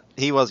 Yep,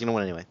 he was gonna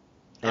win anyway.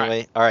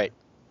 Anyway, all right.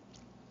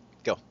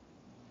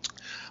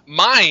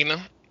 Mine.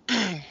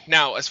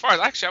 Now, as far as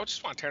actually, I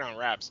just want to tear down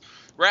Rabs.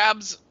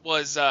 Rabs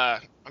was.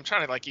 I'm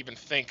trying to even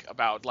think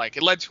about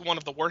it led to one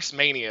of the worst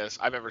manias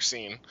I've ever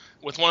seen,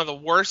 with one of the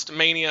worst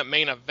mania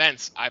main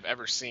events I've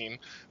ever seen.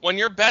 When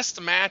your best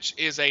match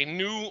is a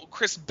new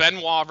Chris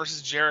Benoit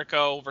versus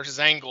Jericho versus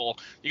Angle,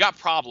 you got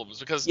problems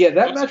because Yeah, it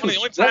that was match one of the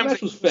only was, that times match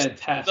they was used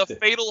fantastic. the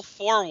Fatal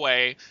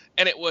 4-Way,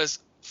 and it was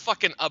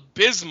fucking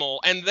abysmal.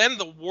 And then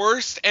the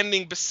worst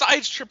ending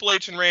besides Triple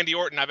H and Randy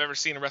Orton I've ever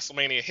seen in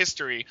WrestleMania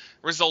history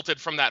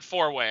resulted from that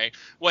 4-way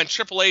when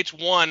Triple H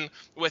won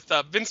with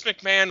a Vince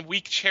McMahon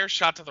weak chair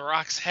shot to The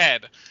Rock's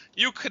head.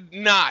 You could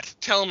not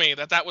tell me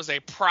that was a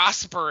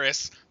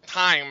prosperous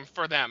time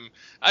for them.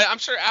 I'm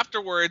sure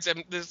afterwards,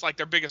 and this is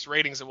their biggest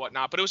ratings and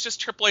whatnot, but it was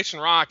just Triple H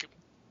and Rock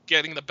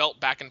getting the belt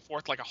back and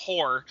forth like a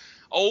whore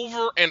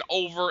over and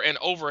over and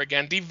over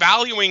again,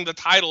 devaluing the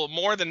title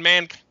more than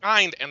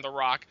Mankind and The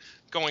Rock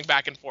going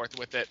back and forth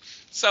with it.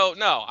 So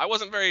no, I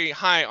wasn't very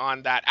high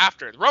on that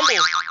after the Rumble.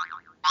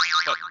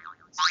 But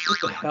What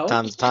the hell?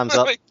 Time's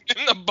up.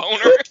 in the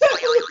boner. What the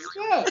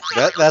hell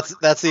is that?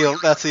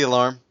 That's the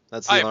alarm.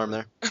 That's the I- alarm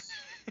there.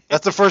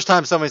 That's the first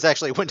time somebody's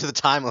actually went to the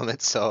time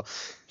limit. So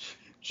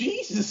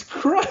Jesus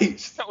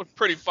Christ! That was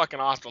pretty fucking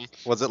awesome.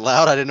 was it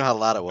loud? I didn't know how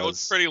loud it It was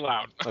was. pretty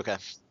loud. Okay.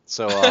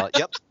 So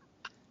yep.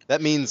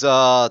 That means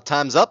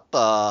time's up.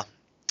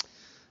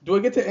 Do I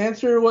get to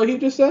answer what he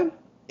just said?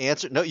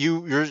 Answer? No,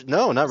 you're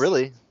no, not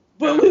really.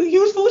 But he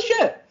was full of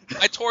shit.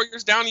 I tore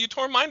yours down, you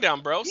tore mine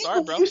down, bro.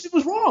 Sorry, bro. He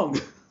was wrong.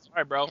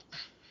 Sorry, bro. All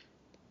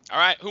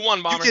right, who won,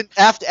 You Bomber? can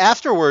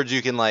afterwards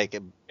you can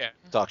Yeah.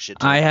 talk shit.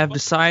 To I me. have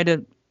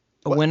decided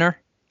a What? winner.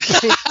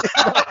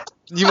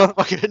 You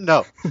motherfucker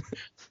no.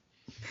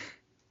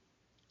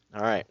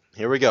 All right,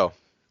 here we go.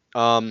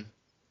 I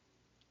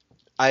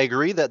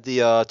agree that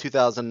the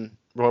 2000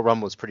 Royal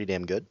Rumble was pretty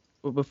damn good.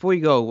 But before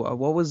you go,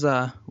 what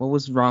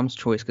was Rom's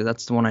choice? Because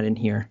that's the one I didn't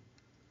hear.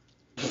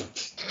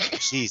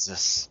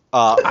 Jesus.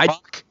 I-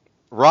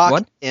 Rock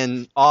What?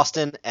 in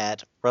Austin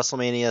at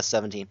WrestleMania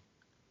 17.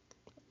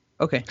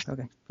 Okay,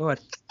 go ahead.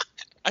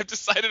 I've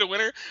decided a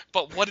winner,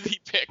 but what did he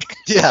pick?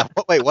 Yeah.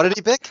 Wait, what did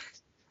he pick?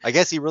 I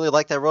guess he really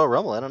liked that Royal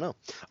Rumble. I don't know.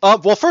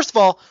 Well, first of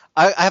all,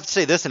 I have to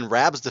say this in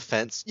Rab's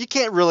defense. You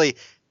can't really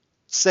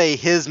say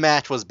his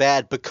match was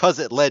bad because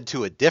it led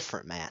to a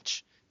different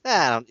match.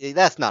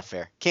 That's not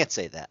fair. Can't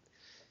say that.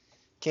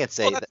 Can't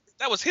say Well, that.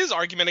 that was his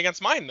argument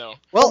against mine, though.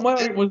 Well, my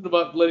argument wasn't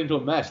about leading to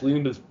a match,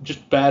 leading to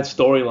just bad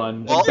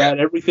storyline Well, and bad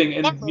everything,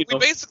 and Fuck, we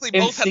basically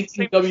and both had the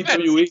same sinking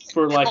WWE defense.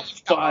 for like Oh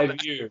my God.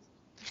 5 years.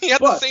 He had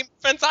the But- same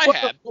defense I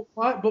had.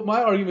 But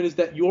my argument is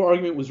that your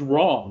argument was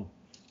wrong.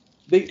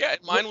 Yeah,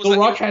 mine was The that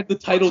Rock he- had the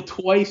title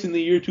twice in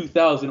the year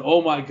 2000.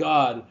 Oh my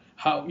God!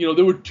 How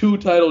there were 2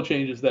 title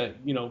changes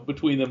that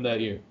between them that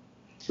year.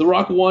 The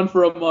Rock won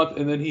for a month,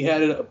 and then he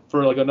had it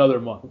for like another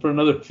month, for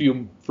another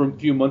few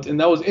months, and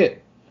that was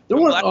it. There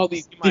I'm weren't glad all you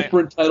these see my-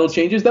 different title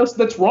changes.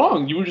 That's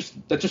wrong.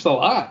 That's just a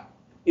lie.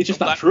 It's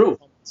just I'm not glad true. you're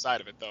on the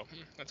side of it, though.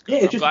 That's good. Yeah,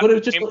 I'm it's just glad but we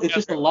it's just came it's just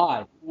a together.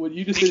 lie. What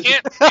you just You said.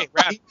 can't, hey,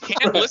 Rap, you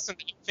can't Right. listen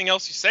to anything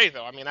else you say,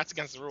 though. I mean, that's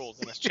against the rules.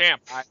 And as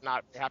champ, I'm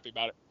not very happy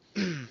about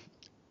it.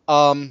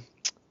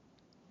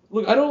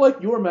 Look, I don't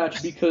like your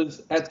match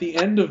because at the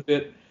end of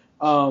it,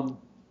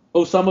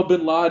 Osama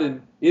bin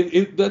Laden.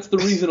 That's the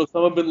reason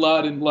Osama bin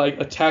Laden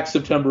attacked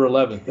September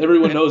 11th.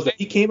 Everyone knows that.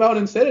 He came out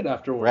and said it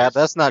afterwards. Rab,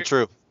 that's not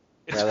true.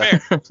 It's Yeah, fair.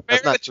 It's fair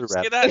that's not that you true,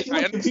 say Rap. that. If, I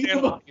look, if, he's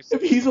understand why allowed, you say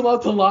if he's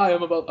allowed to lie,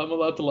 I'm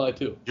allowed to lie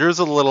too. Yours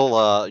a little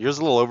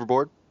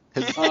overboard.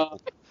 His-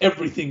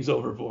 Everything's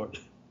overboard.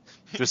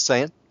 just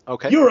saying.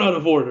 Okay. You're out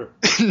of order.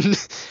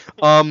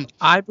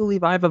 I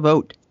believe I have a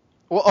vote.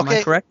 Well, Am I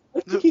okay. correct? I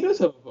think he does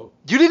have a vote.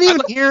 You didn't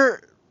even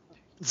hear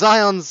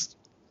Zion's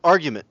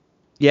argument.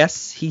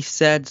 Yes, he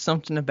said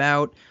something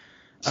about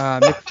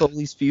Mick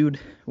Foley's feud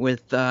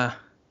with The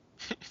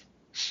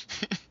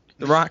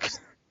Rock.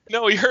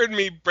 No, he heard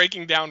me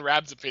breaking down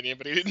Rab's opinion,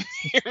 but he didn't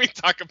hear me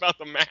talk about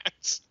the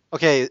match.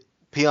 Okay,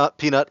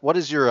 Peanut.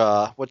 What's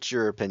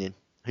your opinion?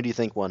 Who do you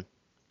think won?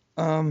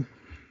 Um,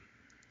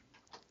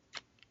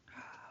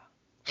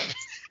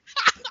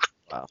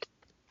 Wow.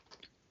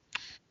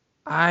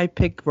 I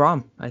pick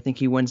Rom. I think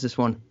he wins this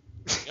one.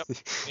 Yep.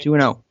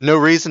 2-0. No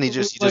reason. You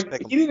just He pick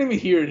him. didn't even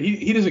hear it.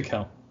 He doesn't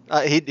count.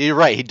 You're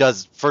right. He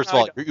does. First of I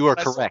all, know, you are but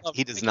I still correct. love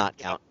He him. does Thank not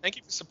you. count. Thank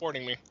you for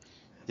supporting me.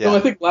 Yeah. No,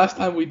 I think last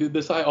time we did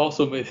this, I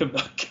also made him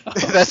not count.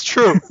 That's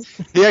true.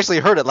 He actually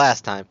heard it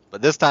last time,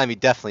 but this time he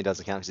definitely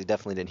doesn't count because he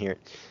definitely didn't hear it.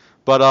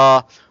 But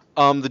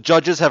the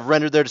judges have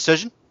rendered their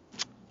decision.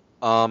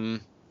 I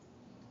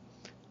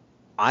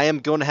am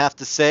going to have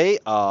to say,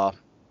 I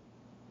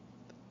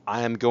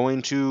am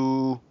going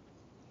to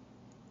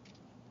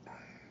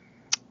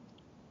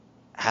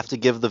have to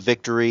give the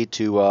victory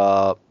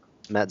to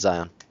Matt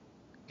Zion.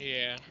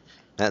 Yeah.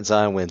 Matt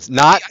Zion wins.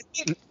 Not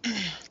I think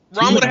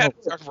Rom would have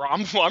had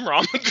Rom. I'm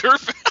Rom.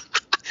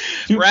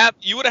 Rab,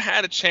 you would have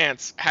had a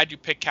chance had you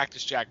picked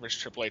Cactus Jack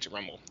versus Triple H at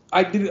Rumble.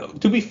 I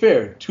did. To be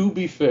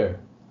fair,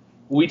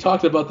 we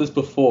talked about this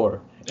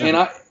before,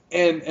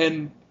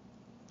 and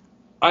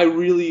I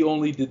really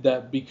only did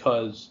that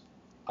because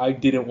I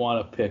didn't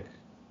want to pick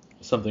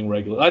something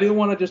regular. I didn't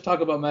want to just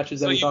talk about matches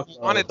that we talked about.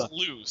 So you wanted to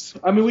lose.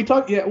 I mean, we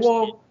talked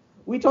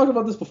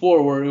about this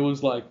before, where it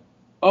was like,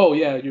 oh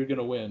yeah, you're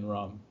gonna win,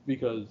 Rom,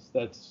 because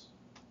that's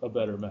a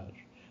better match.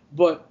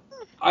 But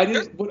I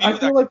didn't. But I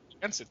feel like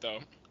against it though.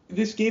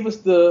 This gave us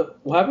the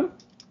what happened?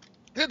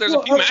 Yeah, there's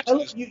a few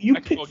matches. You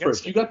picked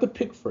first. You got the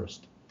pick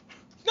first.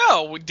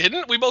 No, we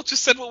didn't. We both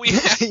just said what we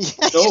had.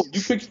 No,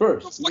 you picked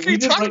first. What are you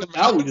talking about?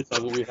 Now we just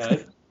said what we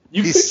had.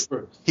 You picked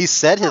first. He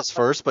said his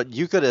first, but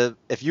you could have,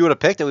 if you would have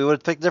picked it, we would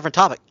have picked a different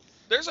topic.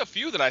 There's a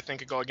few that I think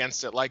could go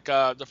against it. Like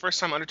the first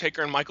time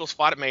Undertaker and Michaels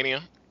fought at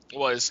Mania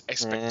was a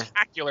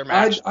spectacular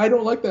match. I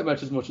don't like that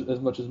match as much as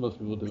most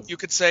people do. You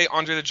could say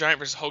Andre the Giant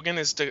versus Hogan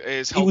is held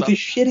it was up. a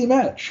shitty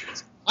match.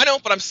 I know,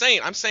 but I'm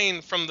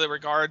saying from the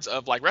regards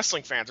of like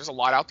wrestling fans, there's a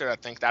lot out there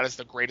that think that is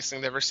the greatest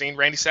thing they've ever seen.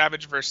 Randy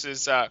Savage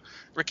versus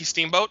Ricky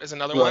Steamboat is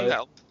another one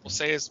that we'll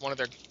say is one of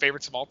their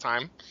favorites of all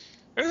time.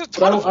 There's a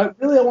ton of them.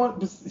 I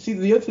want to see.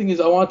 The other thing is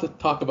I want to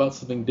talk about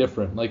something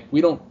different. Like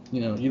you don't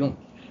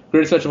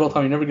greatest match of all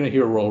time. You're never gonna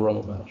hear a Royal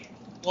Rumble match.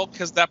 Well,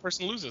 because that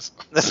person loses.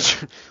 That's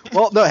true.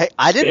 Well, no, hey,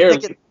 I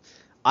didn't pick it.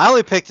 I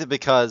only picked it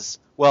because,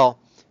 well,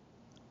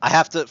 I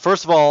have to.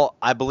 First of all,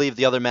 I believe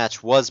the other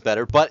match was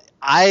better, but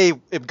I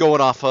am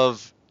going off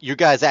of you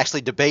guys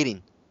actually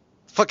debating.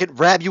 Fucking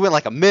Rab, you went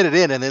like a minute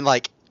in, and then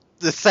like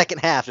the second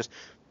half just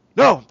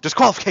no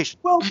disqualification.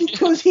 Well,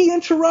 because he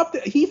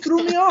interrupted. He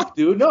threw me off,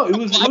 dude. No, it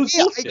was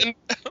bullshit.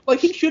 Like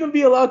he shouldn't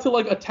be allowed to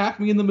like attack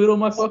me in the middle of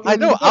my fucking. I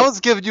know. I was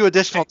giving you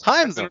additional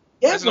time though.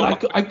 Yeah,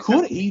 but I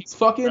could. He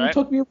fucking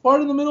took me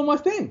apart in the middle of my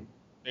thing.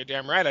 You're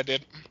damn right I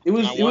did. It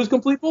was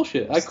complete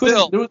bullshit. I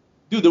couldn't.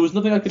 There was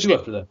nothing I could do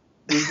after that.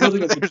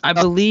 I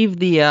believe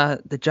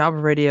the Jobber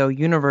Radio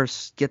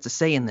universe gets a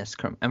say in this.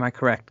 Am I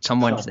correct? Come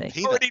Wednesday.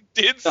 I already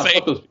did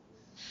say.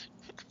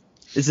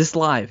 Is this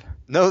live?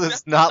 No, this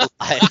is not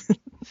live.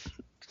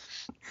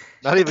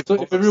 Not even.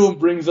 So if everyone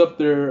brings up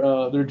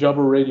their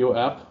Jobber Radio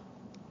app.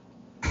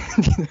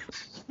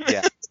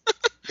 Yeah.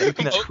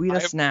 Tweet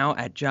us now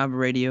at Jobber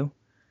Radio.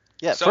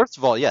 Yeah, first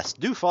of all, yes,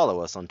 do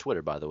follow us on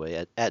Twitter, by the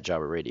way, at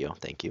Jobber Radio.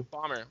 Thank you.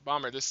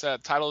 Bomber. This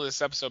title of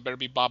this episode better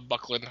be Bob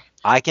Buckland.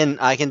 I can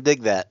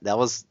dig that. That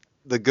was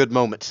the good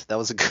moment. That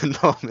was a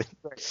good moment.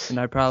 And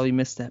I probably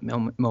missed that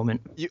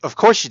moment. Of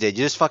course you did.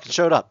 You just fucking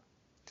showed up.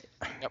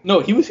 Yep. No,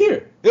 he was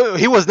here.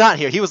 He was not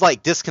here. He was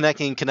like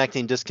disconnecting,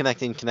 connecting.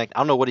 I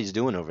don't know what he's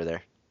doing over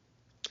there.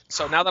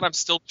 So now that I'm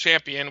still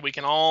champion, we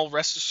can all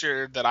rest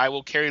assured that I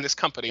will carry this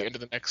company into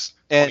the next.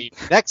 And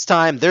next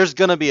time, there's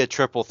going to be a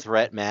triple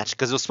threat match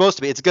because it was supposed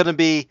to be. It's going to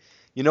be,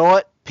 you know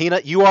what,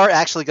 Peanut? You are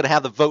actually going to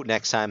have the vote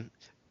next time,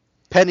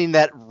 pending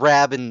that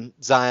Rab and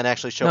Zion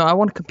actually show up. No, I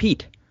want to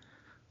compete.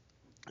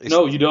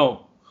 No, you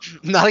don't.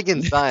 Not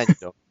against Zion, you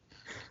don't.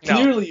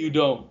 Clearly you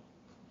don't.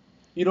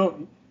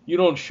 You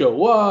don't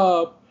show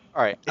up.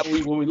 All right.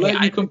 When we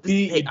let you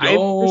compete, you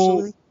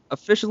don't.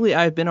 Officially,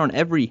 I've been on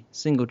every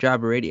single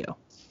Jobber Radio.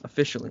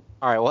 Officially.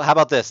 All right, well, how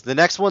about this? The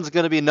next one's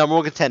going to be a number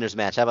one contenders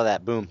match. How about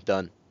that? Boom,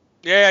 done.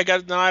 Yeah, I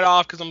got the night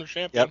off because I'm the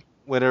champion. Yep.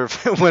 Winner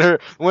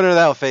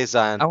that'll face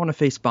Zion. I want to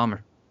face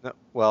Bomber. No,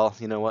 well,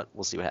 you know what?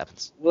 We'll see what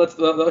happens. Well,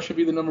 that should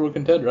be the number one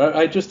contender.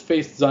 I just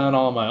faced Zion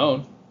all on my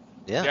own.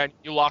 Yeah,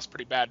 you lost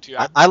pretty bad, too.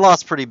 I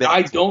lost pretty bad.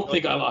 I don't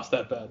think I lost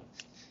that bad.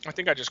 I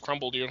think I just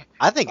crumbled you.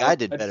 I think I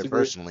did better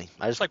personally.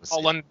 It's like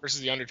Paul London versus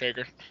The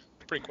Undertaker.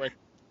 Pretty quick.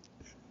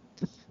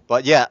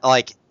 But yeah,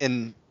 like,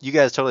 and you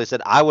guys totally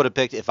said I would have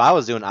picked, if I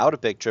was doing, I would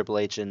have picked Triple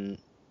H and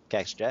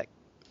Cactus Jack.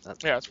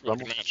 Yeah, that's a really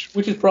good match.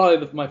 Which is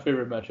probably my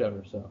favorite match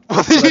ever. So.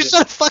 Well, you should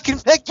have fucking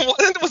picked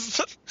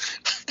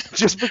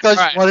just because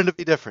you wanted to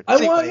be different. I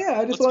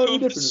just wanted to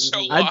be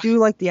different. I do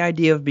like the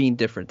idea of being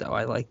different, though.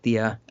 I like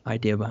the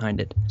idea behind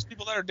it.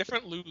 People that are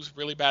different lose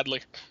really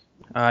badly.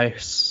 I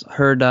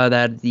heard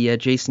that the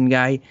Jason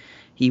guy,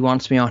 he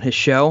wants me on his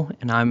show,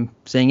 and I'm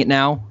saying it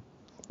now.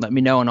 Let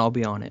me know, and I'll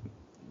be on it.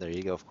 There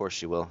you go. Of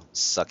course you will.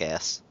 Suck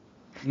ass.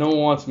 No one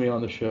wants me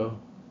on the show.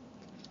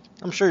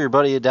 I'm sure your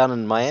buddy down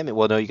in Miami.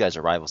 Well, no, you guys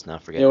are rivals now.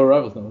 Forget. Yeah, we're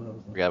rivals now.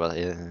 Forget about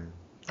it.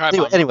 Yeah. All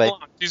right, Anyway.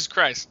 Jesus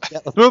Christ. Yeah,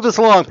 let's move this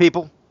along,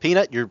 people.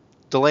 Peanut, you're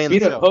delaying the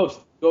show. Peanut,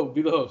 host. Go,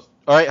 be the host.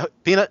 All right,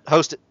 Peanut,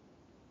 host it.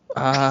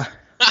 Our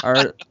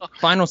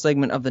final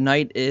segment of the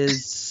night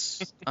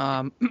is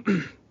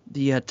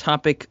the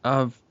topic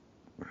of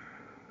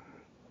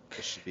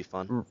This should be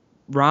fun.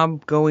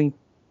 Rob going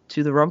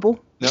to the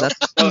Rumble. No,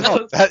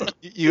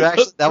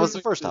 That was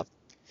the first topic.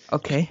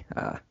 Okay.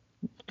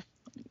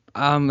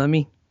 Let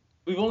me.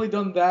 We've only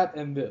done that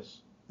and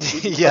this.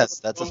 Yes,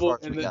 that's as far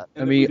as we got.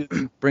 Let me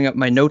bring up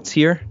my notes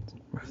here.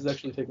 This is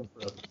actually taking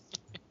forever.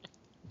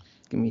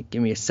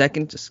 Give me a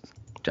second. Just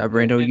Jobber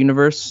Radio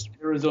Universe.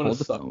 Arizona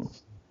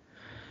sucks.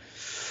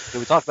 Yeah,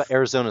 we talked about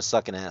Arizona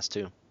sucking ass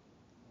too.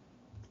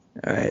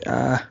 All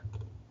right.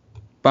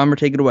 Bomber,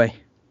 take it away.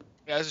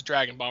 Yeah, this is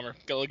Dragon Bomber.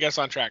 Get us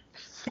on track.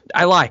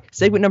 I lie.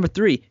 Segment number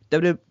 3.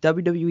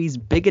 WWE's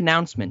big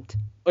announcement.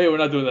 Oh yeah, we're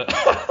not doing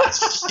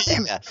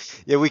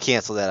that. Yeah, we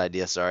canceled that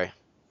idea. Sorry.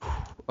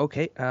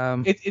 Okay.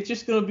 It's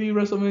just gonna be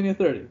WrestleMania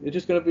 30. It's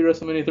just gonna be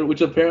WrestleMania 30,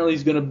 which apparently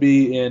is gonna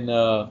be in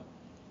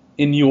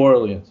New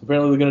Orleans.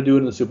 Apparently they're gonna do it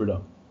in the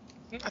Superdome.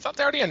 I thought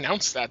they already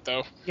announced that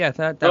though. Yeah,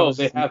 that No, was.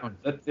 they haven't.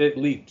 It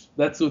leaked.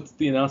 That's what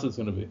the announcement's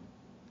gonna be.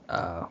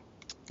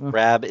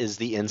 Rab is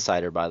the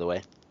insider, by the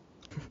way.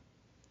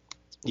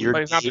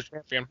 But he's not the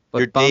champion.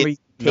 your But Bomber, date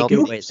take melted.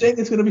 it You away. keep saying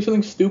it's gonna be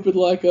something stupid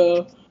like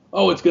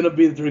it's gonna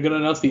be they're gonna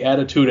announce the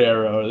Attitude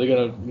Era, or they're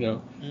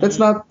gonna that's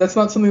not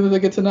something that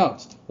gets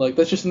announced. Like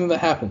that's just something that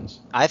happens.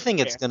 I think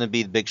it's going to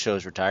be the Big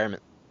Show's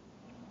retirement.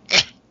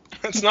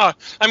 It's not.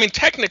 I mean,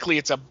 technically,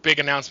 it's a big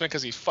announcement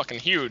because he's fucking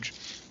huge.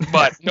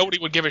 But nobody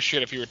would give a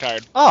shit if he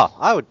retired. Oh,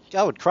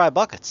 I would cry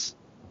buckets.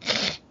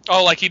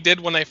 Oh, like he did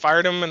when they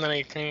fired him, and then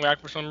he came back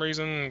for some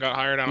reason and got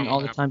hired. I don't know. All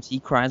the times he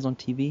cries on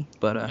TV,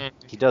 but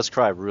He does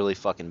cry really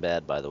fucking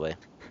bad, by the way.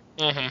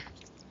 Mm-hmm.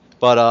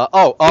 But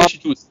Push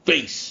it to his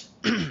face.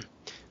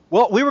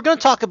 well, we were going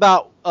to talk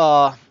about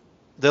the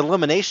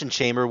Elimination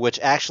Chamber, which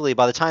actually,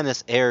 by the time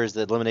this airs,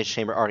 the Elimination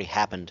Chamber already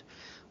happened.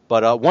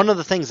 But one of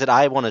the things that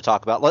I want to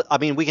talk about, I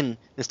mean, we can,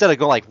 instead of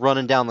going like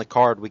running down the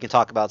card, we can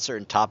talk about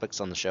certain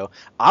topics on the show.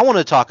 I want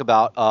to talk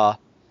about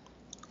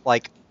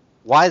like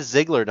why is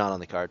Ziggler not on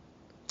the card?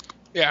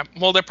 Yeah,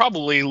 well, they're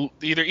probably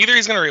either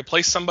he's going to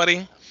replace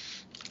somebody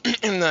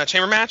in the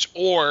chamber match,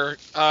 or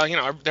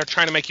they're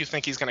trying to make you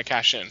think he's going to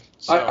cash in.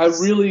 So. I would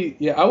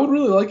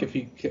really like if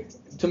he.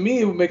 To me,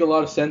 it would make a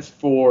lot of sense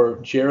for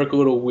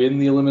Jericho to win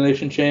the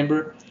Elimination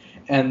Chamber,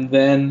 and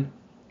then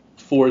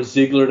for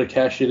Ziggler to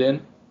cash it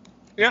in.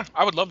 Yeah,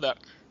 I would love that.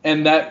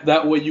 And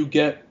that way you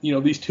get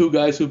these two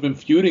guys who've been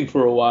feuding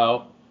for a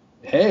while.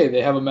 Hey,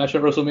 they have a match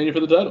at WrestleMania for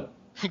the title.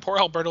 Poor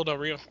Alberto Del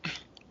Rio.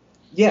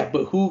 Yeah,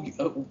 but who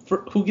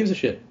gives a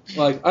shit?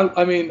 Like,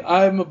 I mean,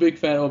 I'm a big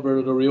fan of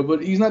Alberto Del Rio,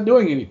 but he's not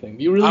doing anything.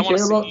 Do you really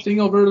care about seeing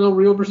Alberto Del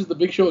Rio versus the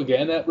Big Show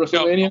again at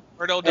WrestleMania? No,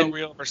 Alberto Del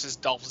Rio versus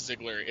Dolph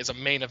Ziggler is a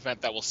main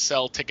event that will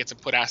sell tickets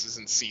and put asses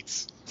in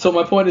seats. So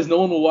my point is, no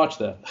one will watch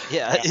that.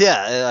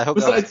 Yeah. I hope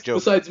that was a joke.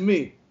 Besides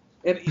me.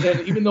 And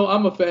even though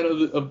I'm a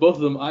fan of both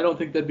of them, I don't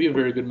think that'd be a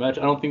very good match.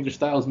 I don't think their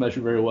styles mesh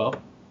very well.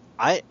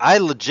 I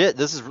legit,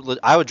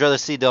 I would rather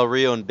see Del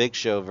Rio and Big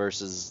Show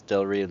versus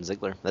Del Rio and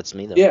Ziggler. That's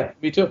me though. Yeah,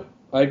 me too.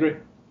 I agree.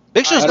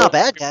 Big Show's not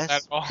bad, That guys.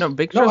 at all. no,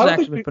 Big No, Show's I don't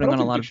actually think been I putting don't on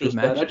a think lot Big of good Show's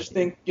bad. matches. I just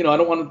think I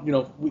don't want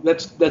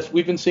to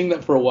we've been seeing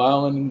that for a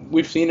while, and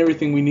we've seen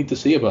everything we need to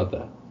see about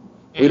that.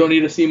 We don't need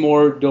to see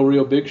more Del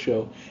Rio Big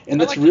Show,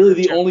 and I that's like really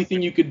the the only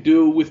thing you could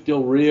do with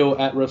Del Rio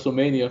at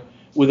WrestleMania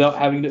without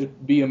having to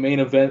be a main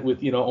event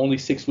with only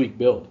 6-week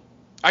build.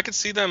 I could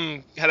see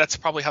them. Yeah, that's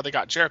probably how they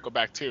got Jericho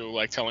back too,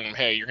 like telling him,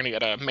 "Hey, you're gonna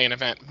get a main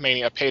event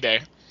Mania payday."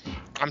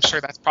 I'm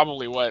sure that's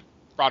probably what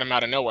brought him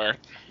out of nowhere.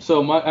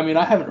 So I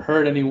haven't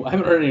heard any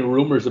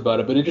rumors about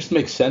it, but it just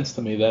makes sense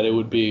to me that it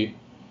would be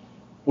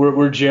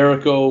where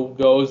Jericho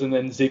goes and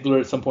then Ziggler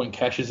at some point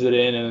cashes it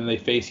in and then they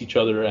face each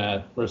other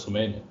at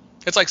WrestleMania.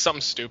 It's like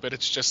something stupid.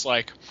 It's just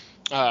like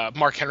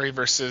Mark Henry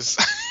versus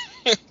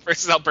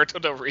versus Alberto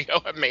Del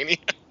Rio at Mania.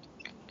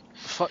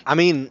 I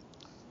mean,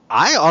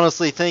 I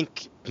honestly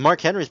think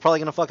Mark Henry's probably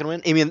gonna fucking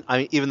win. I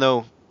mean, even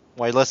though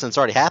listen, it's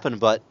already happened,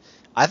 but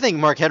I think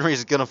Mark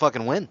Henry's gonna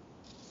fucking win.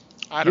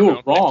 I don't You know.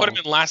 were wrong. They put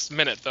him in last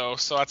minute though,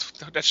 so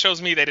that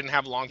shows me they didn't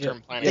have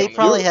long-term planning. They on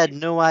probably You're- had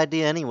no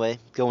idea anyway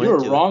going You're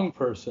into a wrong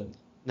person.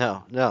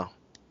 it. No.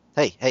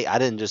 Hey, I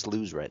didn't just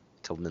lose right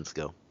a couple minutes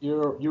ago.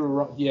 You're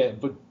wrong. Yeah,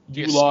 but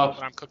you You smell lost.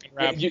 what I'm cooking,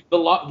 Rab. The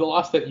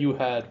loss that you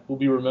had will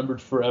be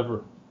remembered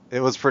forever It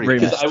was pretty Rey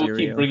good. because I will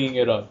keep Mysterio. bringing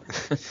it up.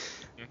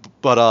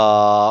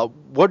 But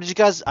what did you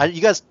guys?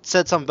 You guys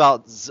said something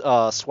about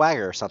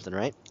Swagger or something,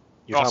 right?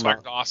 You're Oh, talking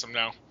Swagger's about awesome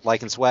now.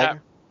 liking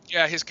Swagger.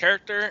 Yeah, his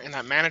character and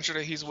that manager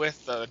that he's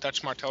with, the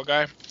Dutch Martel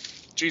guy.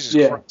 Jesus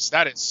Yeah. Christ,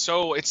 it's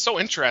so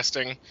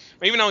interesting.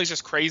 Even though he's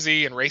just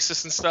crazy and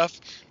racist and stuff,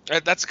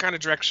 that's the kind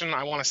of direction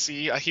I want to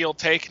see a heel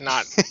take.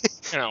 Not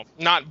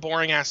not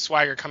boring ass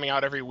Swagger coming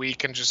out every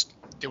week and just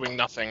doing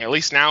nothing. At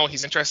least now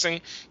he's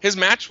interesting. His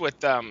match with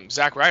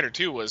Zack Ryder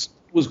too was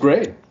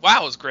Great. it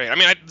was great. I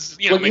mean,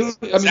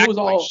 it was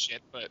all-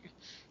 shit, but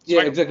Yeah,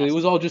 Swagger exactly. It was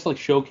was all just like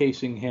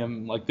showcasing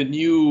him, like the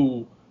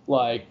new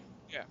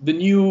Yeah. the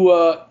new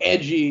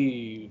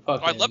edgy.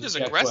 awesome. I loved his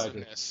Jack Swagger.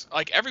 aggressiveness.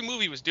 Like every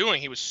move he was doing,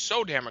 he was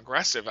so damn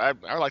aggressive. I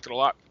liked it a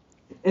lot.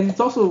 And it's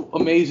also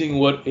amazing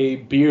what a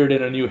beard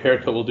and a new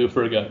haircut will do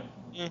for a guy.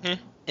 Mm-hmm.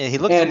 And he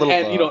looks a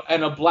little.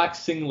 And a black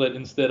singlet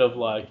instead of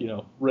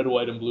red,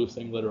 white, and blue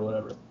singlet or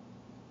whatever.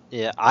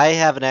 Yeah, I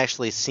haven't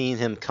actually seen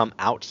him come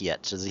out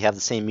yet. Does he have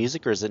the same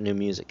music or is it new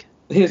music?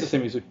 He has the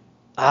same music.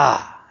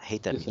 I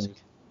hate that Yes, music.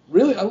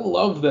 Really, I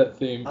love that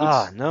theme.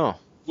 It's No.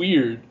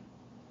 weird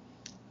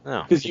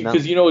No. because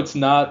no. it's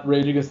not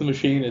Rage Against the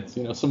Machine. It's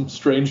some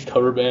strange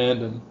cover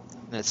band and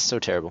It's so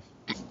terrible.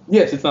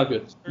 yes, it's not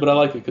good. But I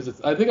like it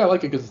because I think I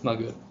like it because it's not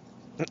good.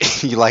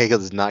 You like it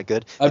because it's not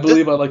good? I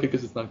believe I like it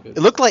because it's not good.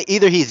 It looked like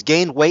either he's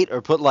gained weight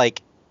or put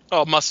like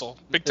Oh, muscle,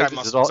 big time Is it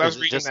muscle. all- 'Cause I is was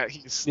it reading just- that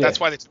he's. Yeah. That's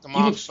why they took him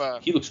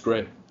off. He looks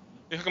great.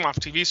 They took him off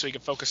TV so he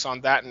could focus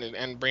on that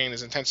and bringing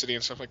his intensity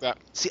and stuff like that.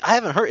 See, I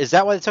haven't heard. Is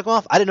that why they took him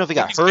off? I didn't know if he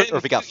got He's hurt been- or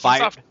if he got he's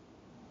fired. off-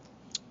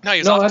 No,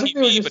 he's No, off I think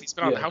they were TV, just- but he's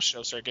been on the yeah. house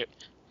show circuit.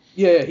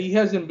 Yeah, he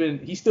hasn't been.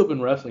 He's still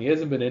been wrestling. He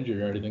hasn't been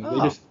injured or anything.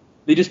 Oh.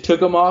 They just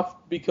took him off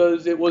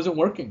because it wasn't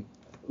working.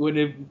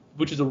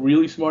 Which is a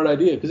really smart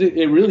idea because it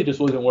really just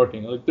wasn't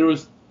working. Like there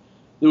was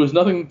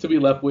nothing to be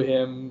left with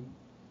him.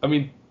 I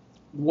mean,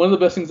 one of the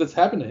best things that's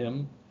happened to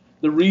him.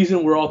 The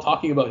reason we're all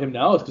talking about him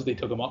now is because they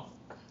took him off.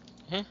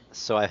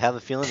 So I have a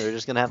feeling they're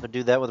just gonna have to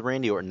do that with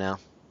Randy Orton now.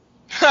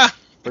 Ha!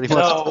 Pretty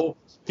much.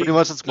 Pretty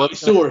much that's what.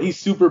 Sure, he's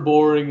super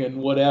boring and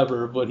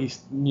whatever, but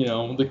he's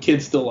the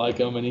kids still like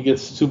him and he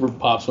gets super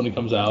pops when he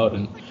comes out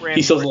and Randy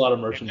he sells a lot of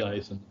Orton.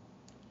 merchandise. And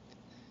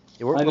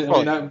Yeah, we're, I we're, mean,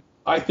 probably,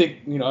 I think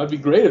it'd be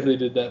great if they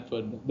did that,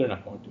 but they're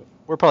not going to.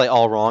 we're probably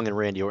all wrong, and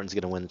Randy Orton's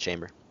gonna win the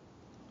Chamber.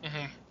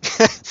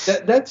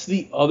 Mhm. That's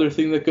the other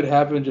thing that could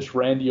happen, just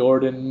Randy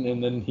Orton,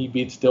 and then he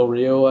beats Del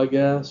Rio, I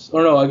guess.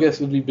 Or no, I guess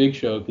it would be Big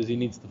Show, because he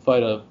needs to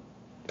fight a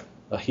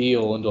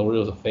heel, and Del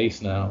Rio's a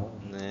face now.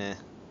 Nah.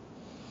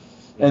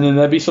 And then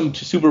that'd be some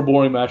super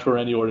boring match where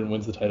Randy Orton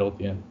wins the title at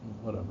the end.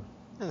 Whatever.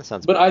 That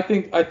sounds. But I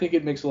think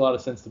it makes a lot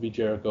of sense to be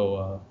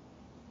Jericho.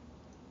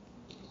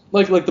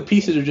 Like the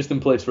pieces are just in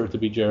place for it to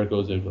be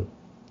Jericho Ziggler.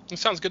 It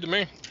sounds good to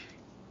me.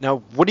 Now,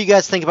 what do you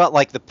guys think about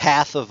like the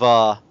path of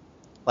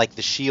like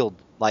the Shield?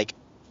 Like,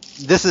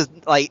 this is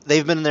like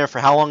they've been in there for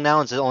how long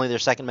now? It's only their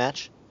second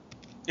match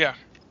Yeah.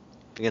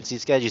 against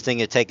these guys. You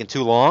think it's taking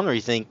too long, or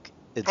you think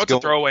it's It's a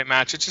going? throwaway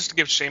match. It's just to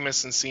give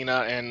Sheamus and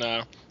Cena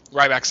and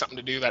Ryback something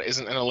to do that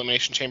isn't an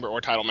Elimination Chamber or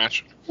title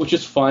match. Which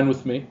is fine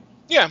with me.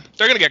 Yeah,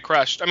 they're gonna get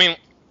crushed. I mean,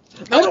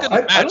 that was a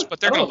good match,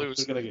 but they're I gonna don't know if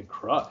lose. They're gonna get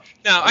crushed.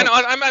 No, I know.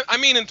 I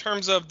mean, in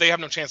terms of they have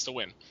no chance to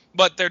win,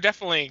 but they're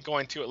definitely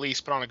going to at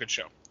least put on a good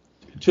show.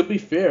 To be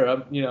fair,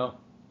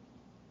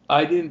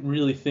 I didn't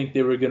really think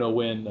they were gonna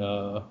win.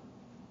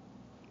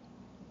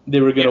 They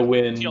were gonna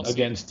win TLC.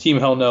 against Team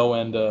Hell No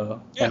and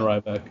Yeah.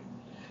 Ryback.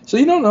 So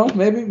you don't know.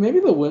 Maybe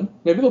they'll win.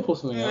 Maybe they'll pull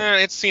something out.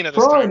 It's Cena this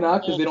Probably time.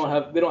 not because Whole they don't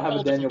have a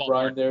whole Daniel different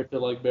Bryan ballpark. there to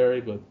like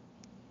bury. But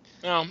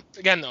No,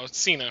 again though, it's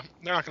Cena.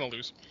 They're not gonna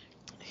lose.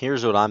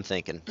 Here's what I'm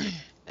thinking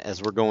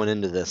as we're going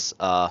into this.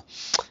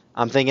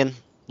 I'm thinking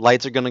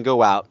lights are gonna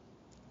go out,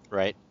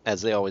 right,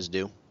 as they always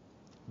do.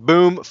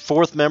 Boom,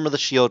 fourth member of the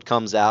Shield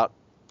comes out,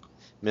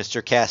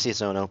 Mr. Cassius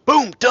Ohno.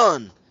 Boom,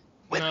 done.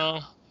 Winner. No,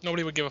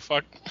 nobody would give a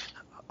fuck.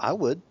 I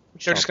would.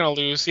 They're just gonna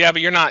lose. Yeah,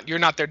 but you're not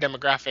their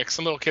demographic.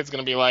 Some little kid's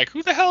gonna be like,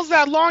 "Who the hell's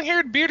that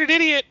long-haired bearded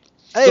idiot?"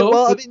 Hey, so,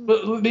 well, I but, mean,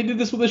 but they did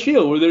this with the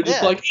Shield, where they're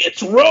just Yeah. like,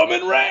 it's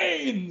Roman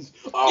Reigns.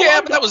 Oh Yeah,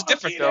 my but that was God,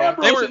 different, Dean though.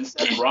 Ambrose They were- and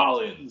Seth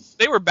Rollins.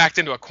 They were backed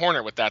into a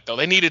corner with that though.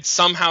 They needed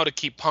somehow to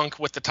keep Punk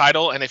with the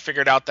title, and they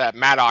figured out that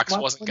Maddox My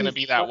wasn't point gonna is-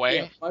 be that way.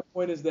 yeah, my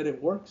point is that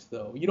it works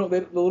though. The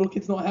little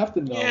kids don't have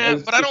to know. Yeah,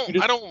 It's but I just- you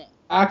just don't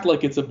act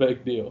like it's a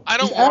big deal. I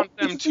don't Just act want like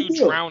them it's a to big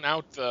deal. drown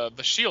out the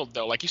Shield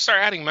though. Like you start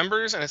adding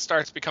members and it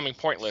starts becoming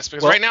pointless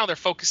because Well- right now they're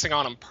focusing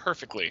on them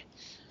perfectly.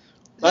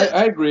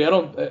 I agree. I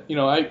don't. I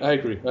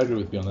agree. I agree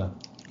with you on that.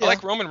 I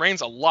like Roman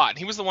Reigns a lot.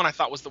 He was the one I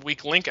thought was the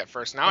weak link at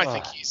first. Now I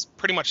think Ugh. he's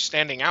pretty much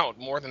standing out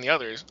more than the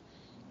others.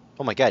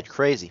 oh my God,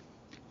 crazy.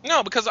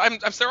 No, because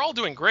they're all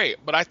doing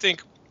great, but I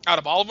think out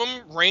of all of them,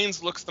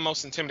 Reigns looks the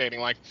most intimidating.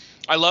 Like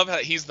I love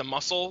that he's the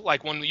muscle.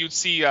 Like when you'd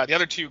see the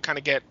other two kind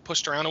of get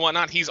pushed around and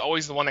whatnot, he's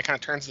always the one that kind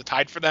of turns the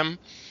tide for them.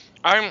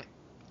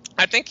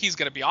 I think he's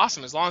gonna be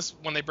awesome as long as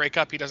when they break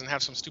up, he doesn't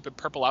have some stupid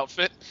purple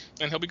outfit,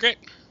 and he'll be great.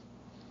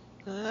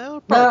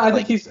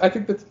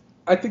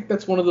 I think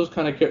that's one of those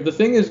kind of characters. The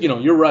thing is,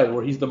 you're right,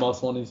 where he's the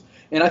muscle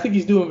and I think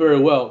he's doing very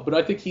well. But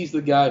I think he's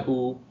the guy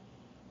who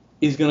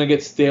is gonna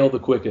get stale the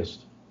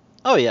quickest.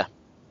 Oh yeah.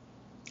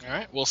 All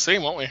right, we'll see,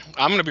 won't we?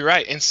 I'm gonna be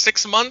right. In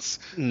 6 months,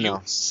 No.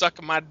 you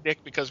suck my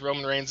dick because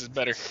Roman Reigns is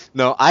better.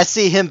 No, I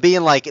see him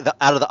being like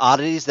out of the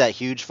oddities, that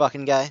huge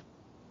fucking guy.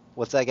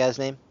 What's that guy's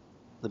name?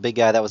 The big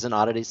guy that was in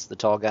Oddities, the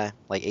tall guy,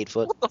 like 8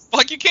 foot. What the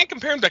fuck? You can't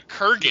compare him to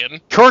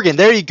Kurgan. Kurgan,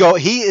 there you go.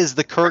 He is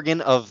the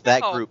Kurgan of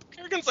that Oh, group.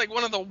 Kurgan's like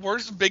one of the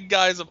worst big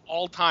guys of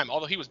all time.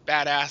 Although he was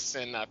badass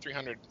in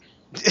 300.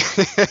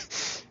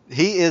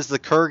 He is the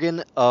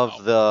Kurgan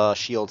of the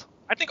Shield.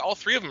 I think all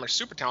three of them are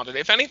super talented.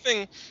 If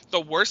anything,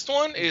 the worst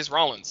one is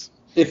Rollins.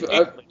 If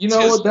you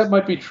know what, that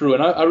might be true,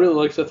 and I really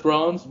like Seth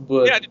Rollins,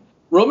 but Yeah,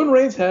 Roman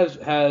Reigns has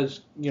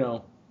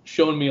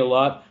shown me a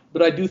lot.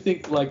 But I do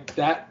think like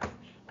that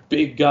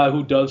big guy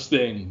who does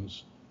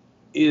things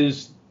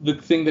is the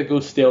thing that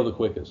goes stale the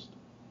quickest.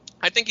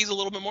 I think he's a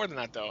little bit more than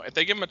that, though. If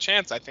they give him a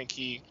chance, I think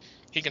he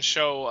can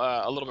show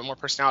a little bit more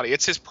personality.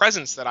 It's his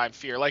presence that I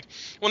fear. Like,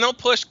 when they'll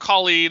push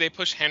Khali, they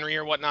push Henry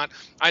or whatnot,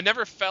 I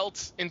never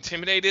felt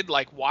intimidated,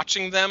 like,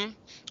 watching them.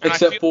 And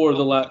Except for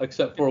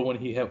when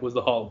he was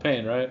the Hall of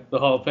Pain, right? The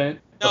Hall of Pain?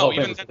 The Hall No, of Pain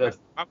even was then, the best.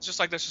 I was just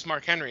like, that's just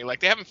Mark Henry. Like,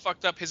 they haven't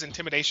fucked up his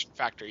intimidation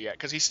factor yet,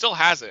 because he still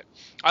has it.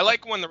 I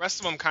like when the rest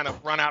of them kind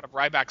of run out of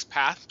Ryback's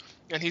path,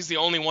 and he's the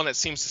only one that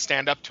seems to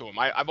stand up to him.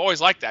 I've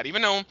always liked that,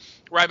 even though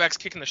Ryback's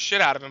kicking the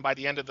shit out of him by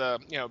the end of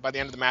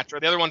the match, or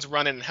the other ones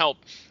run in and help.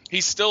 He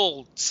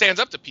still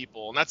stands up to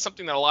people, and that's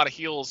something that a lot of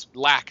heels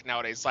lack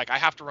nowadays. Like, I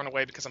have to run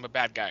away because I'm a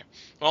bad guy.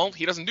 Well,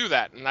 he doesn't do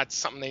that, and that's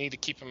something they need to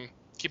keep him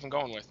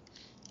going with.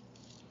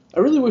 I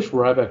really wish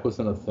Ryback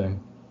wasn't a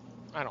thing.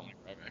 I don't like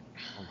Ryback.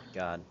 Oh my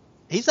God,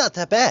 he's not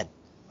that bad.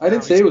 I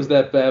didn't say it was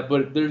that bad,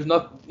 but there's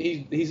not.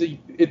 It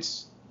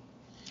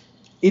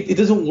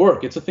doesn't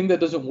work. It's a thing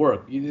that doesn't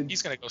work.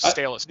 He's gonna go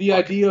stale as the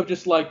fuck. idea of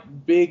just like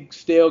big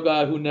stale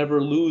guy who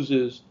never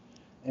loses,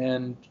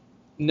 and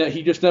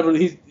he just never.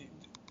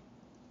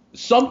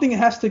 Something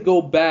has to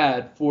go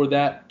bad for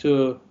that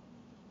to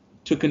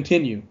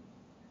continue.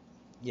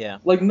 Yeah.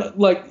 Like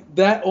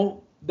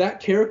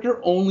that character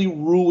only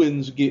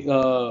ruins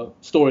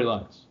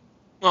storylines.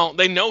 Well,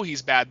 they know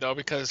he's bad though,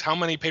 because how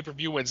many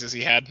pay-per-view wins has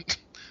he had?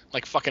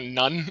 Like fucking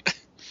none.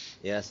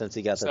 Yeah, since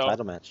he got the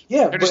title match.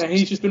 Yeah, but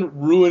he's just been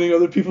ruining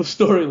other people's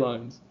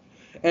storylines.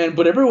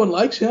 But everyone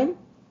likes him.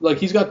 Like,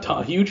 he's got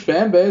a huge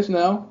fan base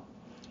now.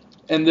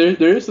 And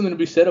there is something to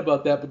be said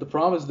about that, but the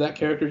problem is that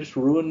character just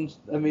ruins.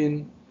 I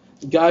mean,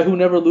 the guy who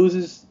never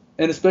loses,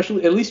 and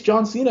especially, at least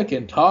John Cena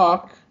can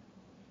talk.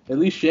 At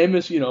least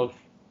Sheamus,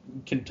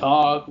 can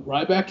talk.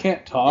 Ryback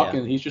can't talk,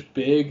 and he's just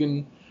big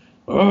and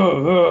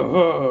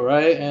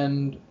right,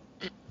 and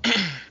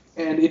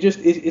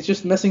it's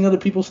just messing other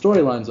people's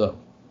storylines up.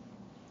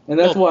 And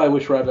that's why I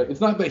wish Ryback.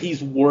 It's not that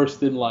he's worse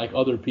than like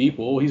other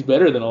people. He's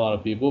better than a lot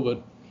of people,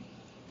 but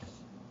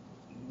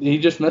he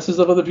just messes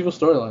up other people's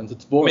storylines.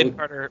 It's boring.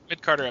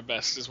 Mid-Carter at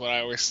best is what I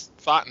always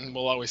thought and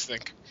will always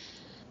think.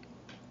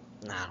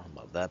 I don't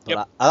know about that,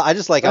 but I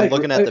just like I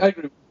agree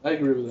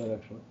with that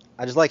actually.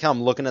 I just like how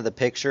I'm looking at the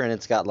picture and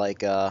it's got like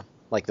the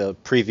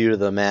preview to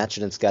the match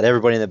and it's got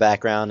everybody in the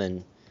background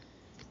and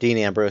Dean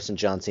Ambrose and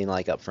John Cena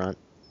like up front.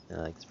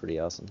 It's pretty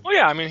awesome. Well,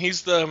 yeah, I mean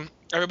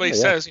everybody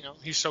says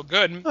he's so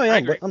good. Oh yeah, I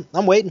agree.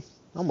 I'm waiting.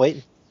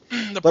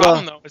 The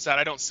problem though is that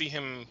I don't see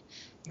him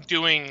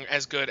doing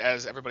as good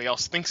as everybody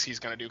else thinks he's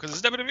going to do because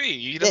it's WWE.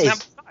 He doesn't have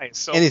the size.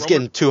 So and he's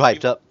getting too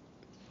hyped up.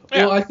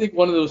 Yeah. Well, I think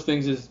one of those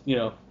things is,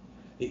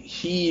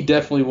 he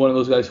definitely one of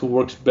those guys who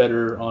works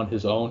better on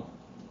his own.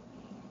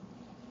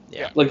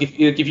 Yeah. Like if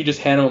you just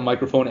hand him a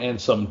microphone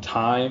and some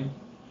time.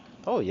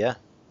 Oh yeah.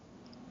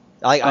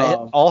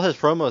 All his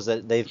promos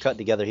that they've cut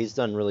together, he's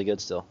done really good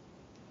still.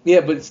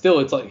 Yeah, but still,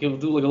 it's like he'll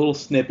do like a little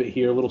snippet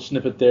here, a little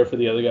snippet there for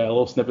the other guy, a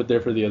little snippet there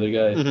for the other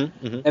guy,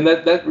 and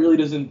that really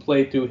doesn't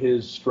play to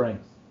his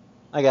strength.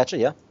 I gotcha,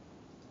 yeah.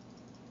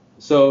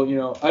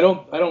 So I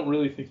don't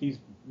really think he's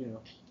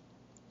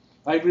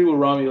I agree with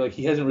Rami, like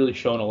he hasn't really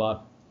shown a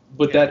lot,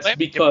 but that's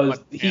because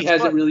he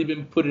hasn't really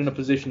been put in a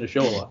position to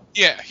show a lot.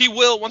 Yeah, he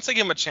will. Once they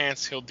give him a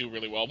chance, he'll do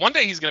really well. One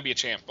day he's going to be a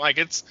champ. Like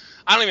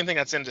I don't even think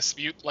that's in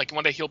dispute. Like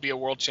one day he'll be a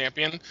world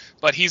champion,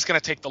 but he's going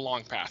to take the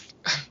long path.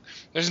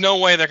 There's no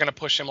way they're going to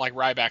push him like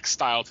Ryback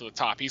style to the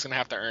top. He's going to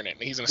have to earn it.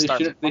 He's going to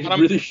start. They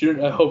really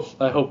shouldn't. I hope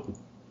so.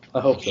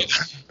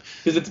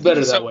 Because it's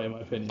better that way, in my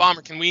opinion.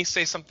 Bomber, can we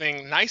say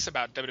something nice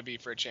about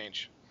WWE for a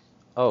change?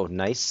 Oh,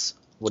 nice.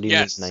 What do you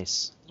mean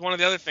nice? One of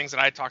the other things that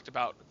I talked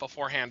about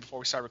beforehand, before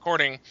we started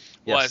recording,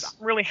 was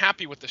I'm really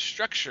happy with the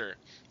structure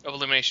of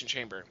Elimination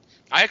Chamber.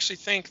 I actually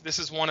think this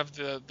is one of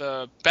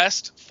the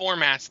best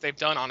formats they've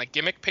done on a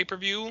gimmick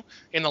pay-per-view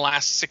in the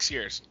last 6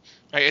 years.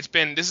 Right?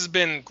 This has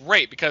been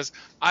great because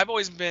I've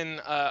always been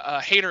a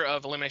hater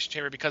of Elimination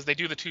Chamber because they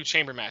do the 2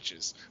 chamber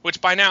matches,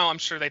 which by now I'm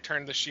sure they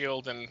turned the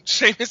Shield and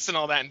Sheamus and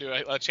all that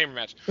into a chamber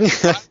match.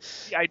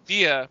 The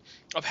idea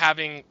of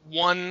having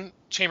one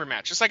chamber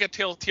match, just like at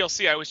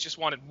TLC, I always just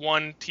wanted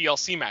one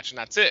TLC match and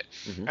that's it.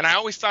 And I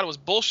always thought it was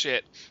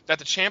bullshit that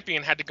the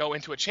champion had to go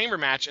into a chamber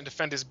match and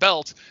defend his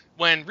belt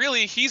when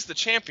really he's the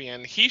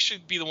champion. He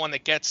should be the one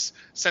that gets,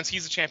 since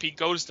he's the champ, he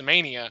goes to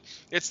Mania.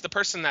 It's the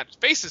person that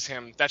faces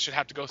him that should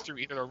have to go through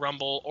either a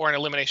Rumble or an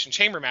Elimination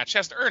Chamber match. He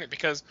has to earn it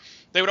because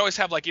they would always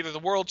have like either the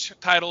world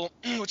title,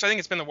 which I think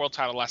it's been the world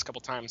title the last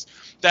couple times,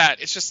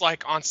 that it's just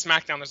like on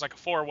SmackDown there's like a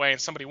 4-way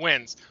and somebody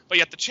wins. But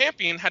yet the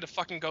champion had to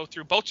fucking go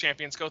through, both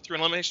champions go through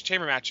an Elimination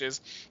Chamber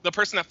matches. The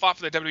person that fought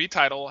for the WWE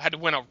title had to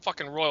win a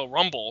fucking Royal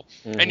Rumble,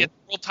 and yet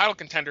the world title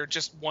contender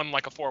just won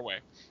like a 4-way.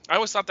 I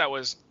always thought that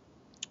was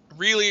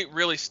really,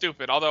 really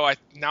stupid. Although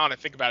now that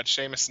I think about it,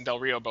 Sheamus and Del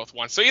Rio both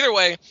won. So either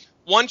way,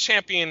 one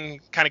champion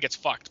kind of gets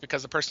fucked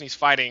because the person he's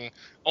fighting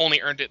only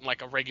earned it in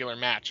like a regular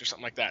match or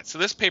something like that. So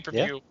this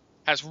pay-per-view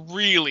has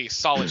really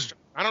solid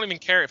I don't even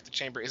care if the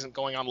chamber isn't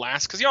going on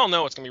last because y'all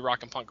know it's going to be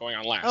Rock and Punk going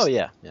on last. Oh,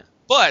 yeah.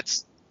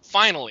 But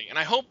finally, and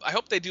I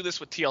hope they do this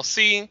with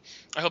TLC.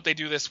 I hope they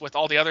do this with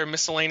all the other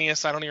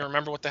miscellaneous, I don't even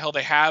remember what the hell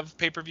they have,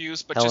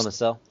 pay-per-views. But Hell in a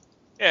Cell.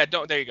 Yeah,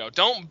 there you go.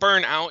 Don't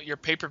burn out your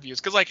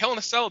pay-per-views. Because, like, Hell in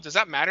a Cell, does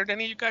that matter to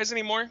any of you guys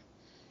anymore?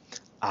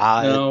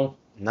 No.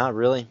 Not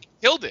really.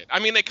 Killed it. I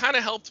mean, they kind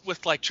of helped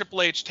with, like,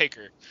 Triple H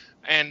Taker.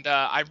 And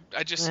I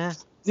just...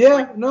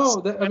 Yeah,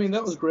 no,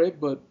 that was great,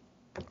 but...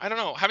 I don't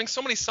know. Having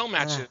so many cell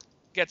matches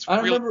gets I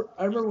remember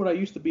when I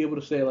used to be able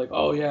to say, like,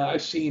 oh, yeah,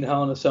 I've seen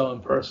Hell in a Cell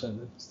in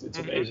person. It's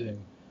amazing.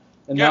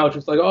 And Yeah. now it's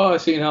just like, oh, I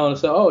seen Hell in a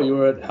Cell. Oh, you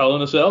were at Hell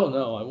in a Cell?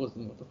 No, I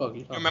wasn't. What the fuck are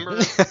you talking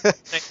Remember,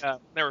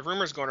 there were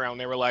rumors going around.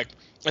 They were like,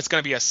 it's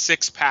going to be a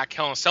 6-pack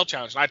Hell in a Cell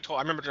challenge. And I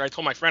remember I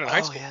told my friend in high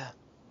Oh school. yeah.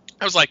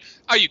 I was like,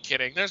 are you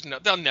kidding?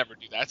 They'll never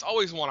do that. It's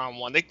always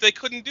one-on-one. They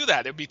couldn't do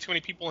that. There'd be too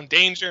many people in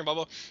danger and blah,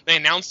 blah. They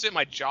announced it.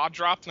 My jaw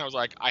dropped, and I was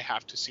like, I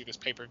have to see this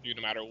pay-per-view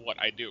no matter what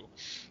I do.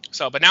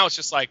 So, but now it's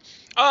just like,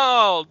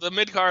 oh, the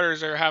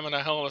mid-carders are having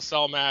a Hell in a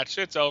Cell match.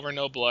 It's over.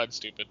 No blood.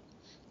 Stupid.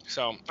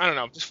 So, I don't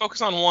know. Just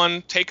focus on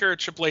one. Taker,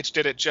 Triple H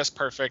did it just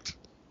perfect.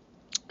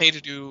 They need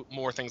to do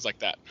more things like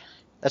that.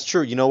 That's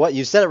true. You know what?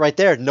 You said it right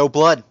there. No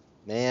blood,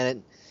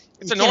 man.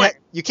 It's you annoying.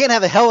 You can't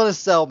have a Hell in a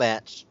Cell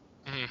match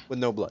Mhm. with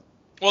no blood.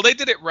 Well, they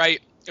did it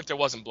right if there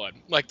wasn't blood.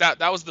 Like, that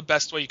was the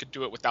best way you could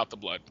do it without the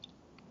blood.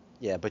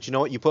 Yeah, but you know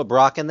what? You put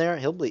Brock in there,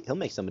 he'll bleed. He'll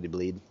make somebody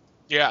bleed.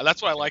 Yeah,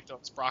 that's what I like, though.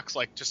 Is Brock's,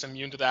 like, just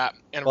immune to that.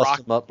 And Bust Rock,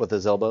 him up with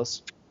his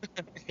elbows.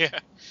 yeah.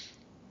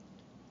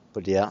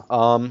 But yeah.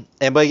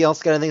 Anybody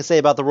else got anything to say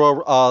about the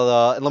Royal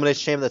the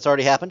Elimination Chamber that's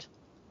already happened?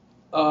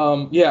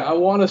 Yeah, I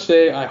want to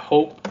say I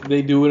hope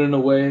they do it in a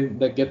way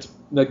that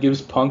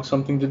gives Punk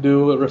something to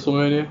do at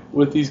WrestleMania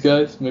with these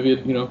guys. Maybe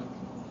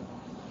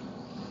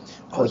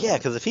Oh yeah,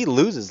 because if he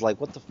loses, like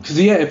what the? Because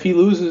yeah, if he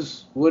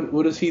loses,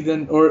 what is he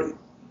then? Or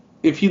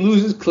if he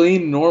loses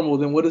clean, normal,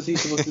 then what is he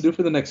supposed to do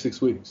for the next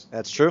 6 weeks?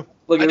 That's true.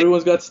 Like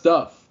everyone's got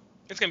stuff.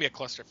 It's going to be a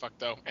clusterfuck,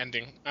 though,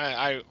 ending.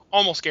 I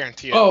almost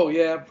guarantee it. Oh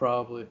yeah,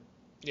 probably.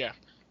 Yeah.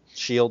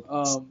 Shield.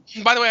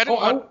 By the way, I didn't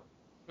want...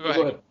 Go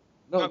ahead.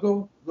 No,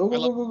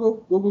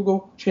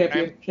 go.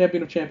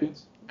 Champion of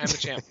champions. I'm the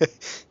champ.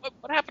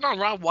 What happened on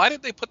Raw? Why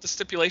did they put the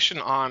stipulation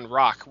on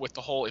Rock with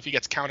the whole if he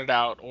gets counted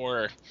out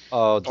or...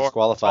 Oh,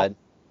 disqualified.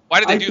 Why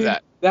did they do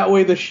that? That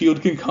way the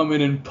Shield can come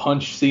in and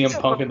punch CM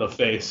Punk in the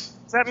face.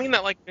 Does that mean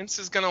that like Vince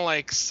is going to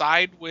like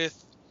side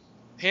with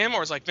him,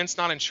 or is like Vince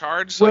not in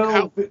charge? Like, Well,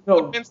 how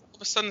no. would Vince all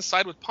of a sudden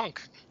side with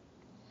Punk?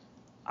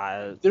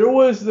 There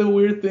was the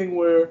weird thing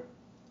where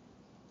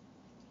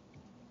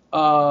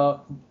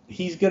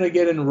he's going to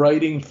get in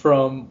writing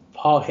from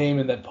Paul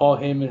Heyman that Paul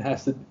Heyman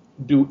has to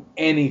do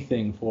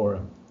anything for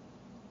him.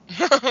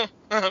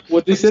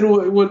 What they said,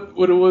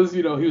 what it was,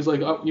 he was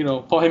like, Paul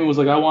Heyman was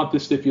like, I want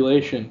this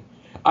stipulation.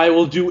 I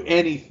will do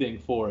anything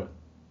for it.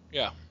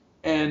 Yeah.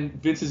 And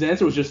Vince's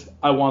answer was just,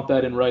 I want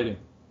that in writing.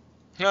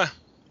 Huh.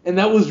 And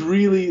that's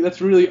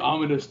really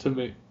ominous to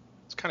me.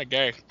 It's kind of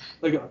gay.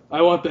 Like,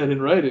 I want that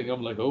in writing.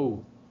 I'm like,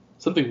 oh,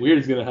 something weird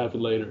is going to happen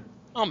later.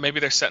 Oh, maybe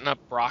they're setting up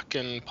Brock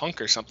and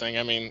Punk or something.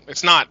 I mean,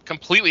 it's not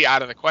completely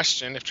out of the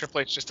question if Triple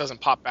H just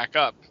doesn't pop back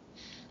up.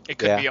 It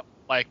could be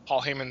like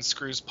Paul Heyman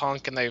screws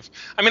Punk, and they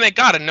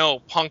got to know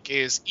Punk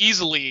is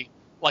easily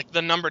like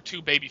the number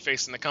 2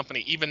 babyface in the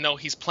company, even though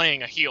he's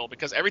playing a heel,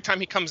 because every time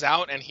he comes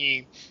out and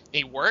he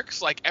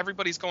works, like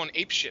everybody's going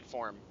apeshit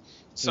for him.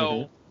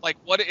 So like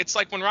it's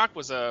like when Rock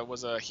was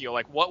a heel.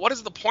 Like what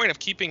is the point of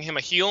keeping him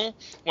a heel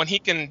when he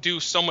can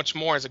do so much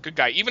more as a good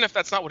guy? Even if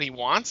that's not what he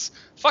wants,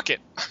 fuck it.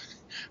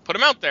 Put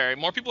him out there.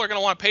 More people are going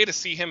to want to pay to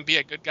see him be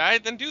a good guy,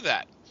 then do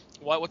that.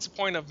 What's the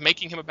point of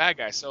making him a bad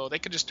guy? So they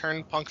could just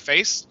turn Punk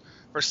face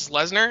versus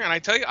Lesnar, and I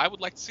tell you, I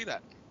would like to see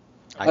that.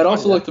 I'd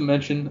also like to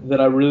mention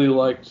that I really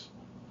liked,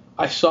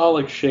 I saw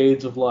like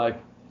shades of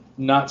like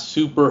not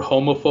super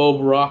homophobe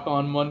Rock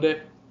on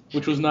Monday,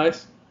 which was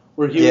nice,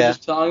 where he was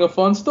just telling a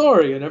fun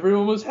story and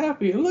everyone was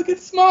happy. And look at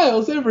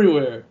smiles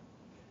everywhere.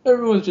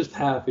 Everyone's just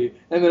happy.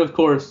 And then of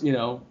course,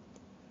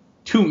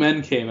 2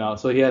 men came out,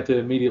 so he had to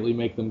immediately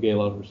make them gay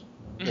lovers.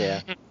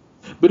 Yeah.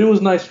 But it was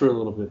nice for a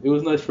little bit. It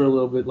was nice for a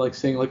little bit, like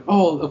saying like,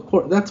 oh, of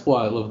course, that's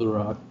why I love The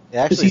Rock.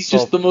 Because he's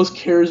just the most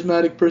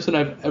charismatic person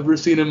I've ever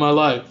seen in my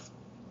life.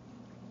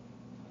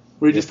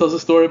 Where he just tells a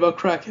story about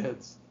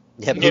crackheads.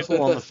 Yeah,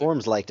 people on the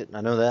forums liked it.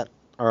 I know that.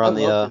 Or on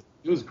the.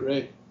 It was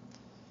great.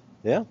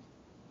 Yeah.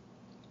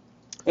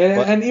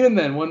 And even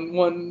then,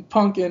 when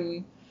Punk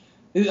and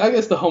I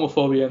guess the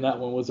homophobia in that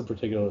one wasn't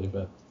particularly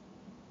bad.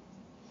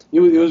 It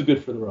was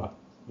good for The Rock.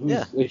 He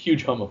was a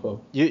huge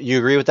homophobe. You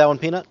agree with that one,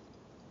 Peanut?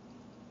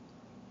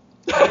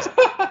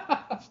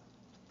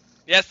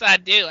 Yes, I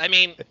do. I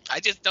mean, I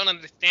just don't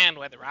understand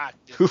why The Rock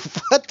did.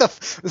 What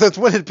the?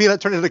 When did Peanut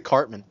turn into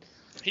Cartman?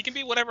 He can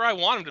be whatever I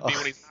want him to be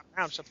when he's not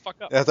around. Shut the fuck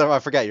up. I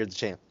forgot. You're the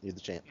champ. You're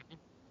the champ.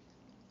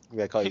 We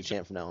gotta call you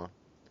champ from now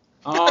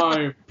on.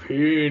 I'm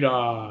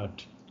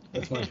Peanut.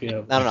 That's my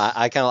Peanut. I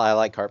don't know. I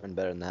like Cartman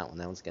better than that one.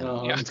 That one's kind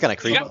of it's kind of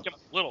creepy. A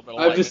little bit.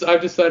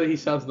 I've decided he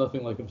sounds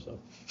nothing like himself.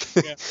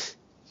 Yeah.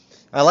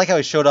 I like how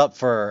he showed up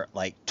for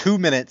like 2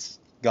 minutes,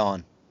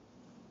 gone,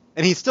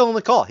 and he's still in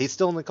the call.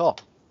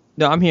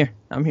 No, I'm here.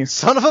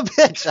 Son of a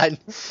bitch!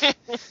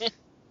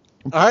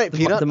 All right,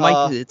 Peanut. The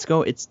mic,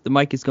 the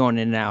mic is going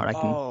in and out.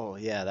 Oh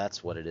yeah,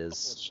 that's what it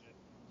is.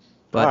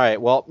 But, all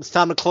right, well, it's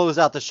time to close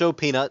out the show,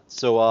 Peanut.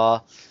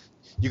 So,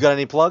 you got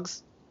any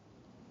plugs?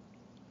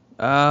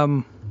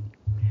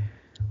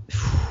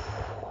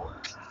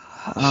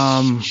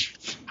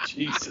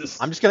 Jesus.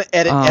 I'm just gonna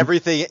edit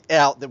everything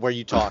out where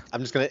you talk.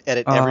 I'm just gonna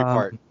edit every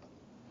part.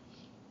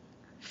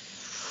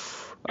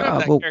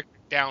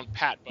 down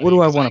pat, buddy. What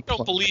do I 'cause wanna I don't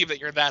plug? believe that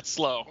you're that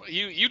slow.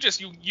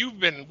 You've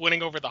been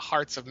winning over the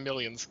hearts of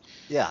millions.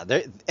 Yeah,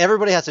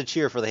 everybody has to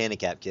cheer for the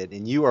handicap kid,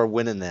 and you are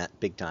winning that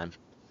big time.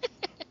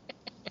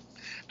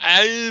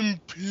 I'm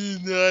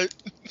Peanut.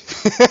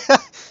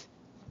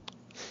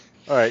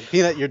 All right,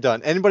 Peanut, you're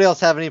done. Anybody else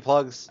have any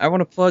plugs? I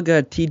want to plug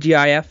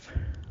TGIF.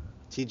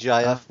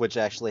 TGIF, which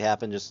actually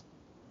happened just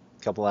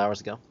a couple hours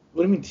ago.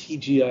 What do you mean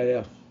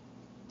TGIF?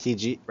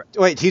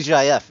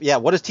 TGIF. Yeah,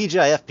 what is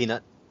TGIF,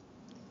 Peanut?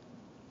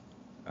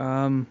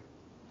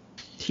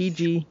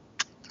 TG.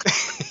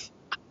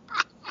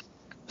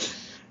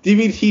 Do you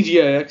mean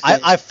TGIX?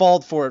 I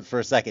falled for it for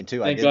a second,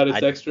 too. Thank God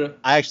it's extra.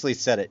 I actually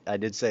said it. I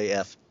did say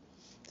F.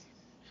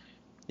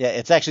 Yeah,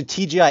 it's actually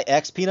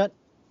TGIX, Peanut.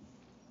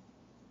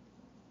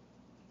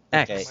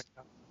 X. Okay.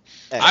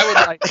 I would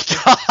like.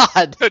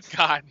 God. Good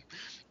God.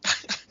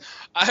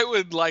 I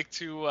would like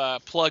to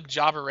plug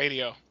Java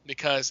Radio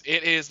because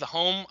it is the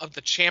home of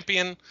the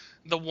champion,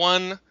 the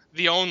one,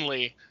 the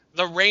only,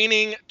 the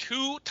reigning,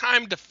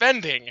 two-time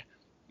defending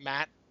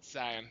Matt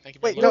Zion. Thank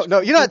you very Wait, much.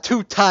 no, you're not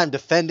two-time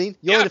defending.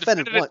 You only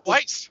defended it once.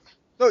 twice.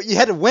 No, you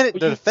had to win it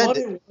to defend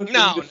it.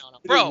 No,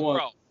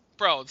 bro.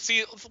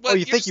 See, what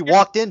You think you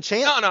walked in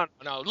champ?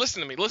 No.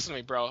 Listen to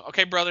me, bro.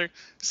 Okay, brother.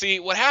 See,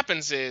 what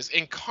happens is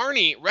in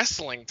Carney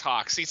wrestling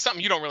talk. See,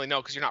 something you don't really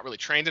know because you're not really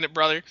trained in it,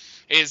 brother.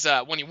 Is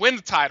when you win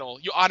the title,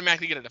 you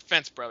automatically get a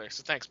defense, brother.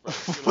 So thanks,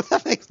 brother.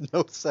 That makes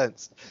no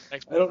sense.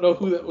 Thanks, I don't know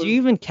who that was. Do you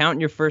even count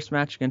your first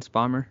match against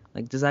Bomber?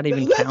 Like, does that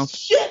even That's count?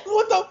 shit!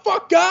 What the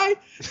fuck, guy?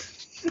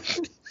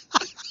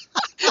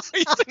 Are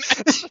you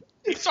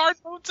in hard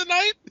mode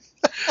tonight?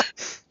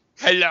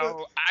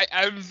 Hello,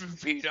 I'm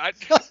Peanut.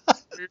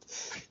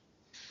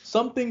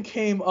 Something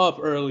came up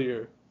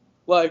earlier.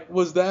 Like,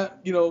 was that,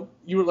 you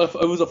were like,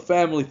 it was a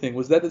family thing.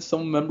 Was that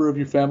some member of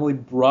your family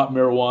brought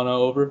marijuana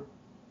over?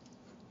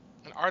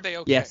 And are they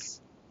okay?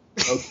 Yes.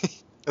 Okay.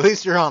 At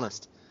least you're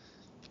honest.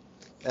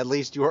 At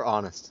least you are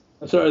honest.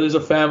 I'm sorry, there's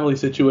a family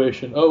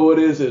situation. Oh, what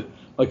is it?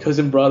 My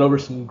cousin brought over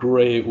some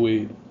great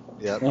weed.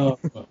 Yep. Oh.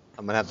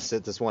 I'm gonna have to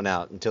sit this one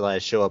out until I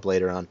show up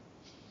later on.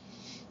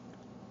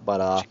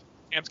 But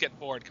Cam's getting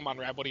bored. Come on,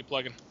 Rab. What are you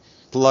plugging?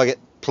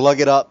 plug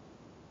it up.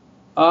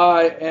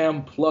 I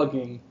am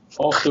plugging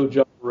also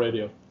Java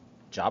Radio.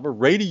 Java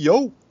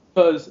Radio.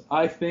 Because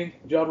I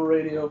think Java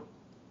Radio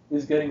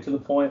is getting to the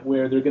point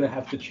where they're going to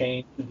have to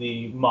change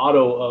the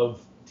motto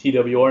of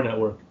TWR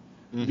Network.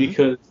 Mhm.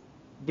 Because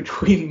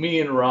between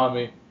me and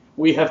Rami,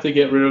 we have to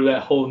get rid of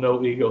that whole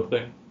no ego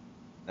thing.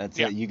 That's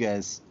Yeah. it, you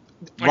guys.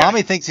 I got Rami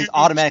a thinks he's huge-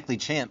 automatically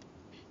champ.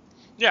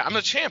 Yeah, I'm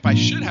a champ. I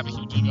should have a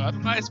huge ego.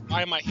 Otherwise,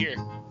 why am I here?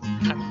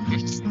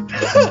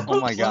 Oh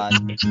my god.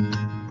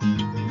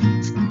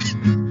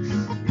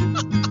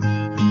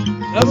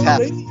 Java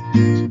happening?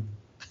 Radio.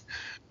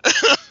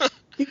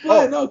 Keep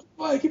playing, no,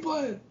 keep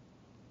playing.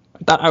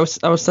 I thought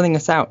I was sending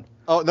us out.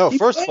 Oh no, Keep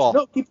first playing. of all.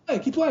 No,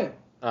 keep playing.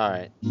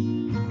 Alright.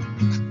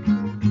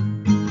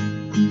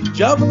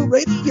 Java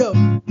Radio.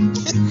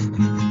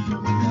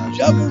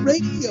 Java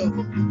Radio.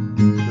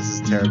 This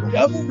is terrible.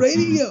 Java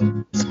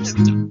Radio.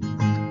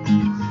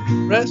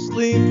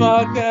 Wrestling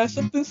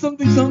podcast,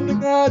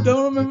 something, I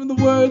don't remember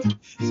the words.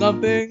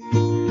 Something,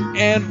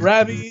 and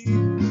Rabby,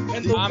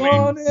 and the Mommy.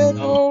 one and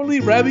only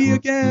Rabby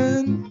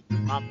again.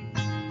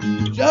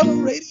 Java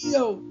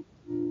Radio.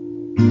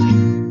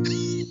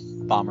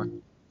 Bomber.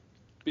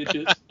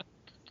 Bitches.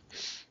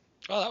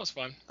 Oh, that was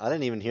fun. I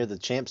didn't even hear the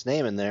champ's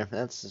name in there.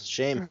 That's a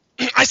shame.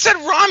 I said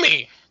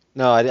Rami.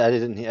 No, I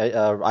didn't.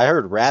 I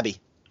heard Rabby.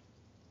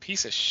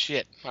 Piece of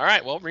shit. All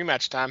right, well,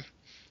 rematch time.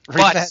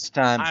 Rematch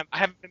time. I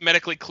haven't been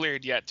medically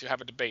cleared yet to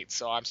have a debate,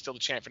 so I'm still the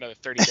champ for another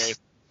 30 days.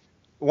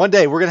 One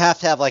day we're gonna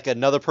have like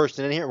another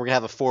person in here. We're gonna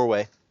have a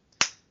 4-way.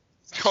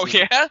 Oh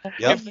yeah?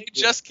 Yep. If they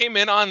just came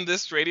in on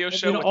this radio And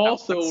show, then without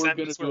also we're consent,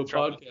 going to it's do a worth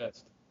trouble.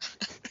 podcast.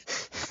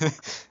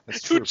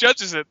 That's Who true.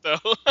 judges it though?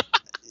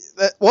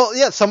 Well,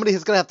 yeah, somebody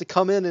is gonna have to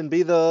come in and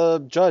be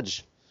the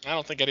judge. I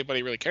don't think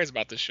anybody really cares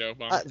about this show.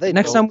 Bomber. They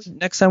Next don't.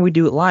 time we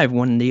do it live,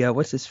 when the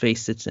what's his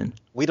face sits in.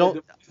 We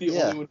don't. He's the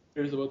Yeah. only one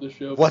who cares about this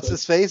show. What's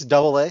his face?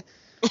 Double A.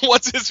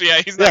 What's his?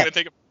 Yeah, he's not Yeah. gonna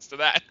take offense to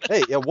that.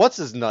 Hey, yeah, what's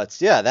his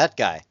nuts? Yeah, that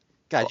guy.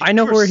 God, I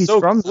know you're where he's so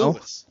from, though.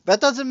 clueless. That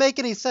doesn't make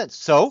any sense.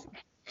 So,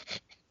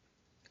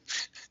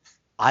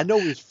 I know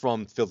he's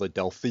from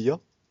Philadelphia.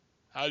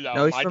 Hello,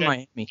 No, he's my from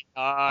name-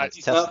 Miami.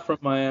 He's not from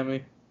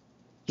Miami.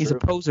 He's True. a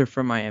poser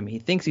from Miami. He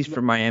thinks he's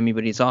from Miami,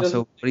 but he's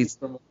also He's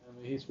from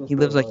Miami. He's from he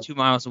lives like Broward. 2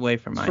 miles away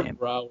from He's from Miami.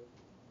 Broward.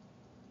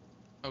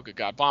 Oh good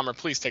God, Bomber,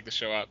 please take the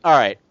show out. All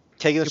right,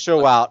 taking the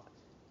show out.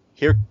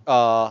 Here,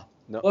 no,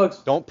 Plugs.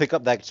 don't pick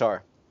up that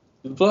guitar.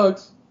 Do the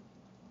plugs.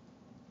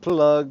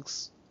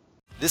 Plugs.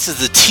 This is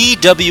the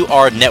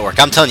TWR Network.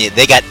 I'm telling you,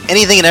 they got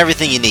anything and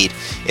everything you need.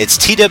 It's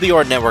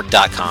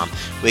TWRnetwork.com.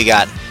 We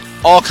got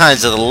all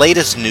kinds of the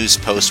latest news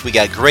posts. We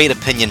got great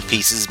opinion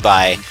pieces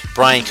by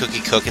Brian Cookie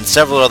Cook and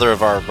several other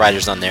of our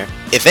writers on there.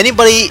 If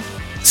anybody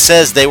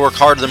says they work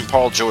harder than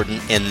Paul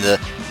Jordan in the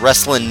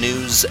wrestling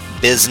news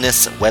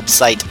business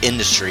website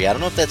industry, I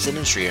don't know if that's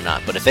industry or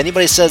not, but if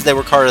anybody says they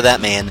work harder than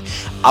that man,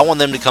 I want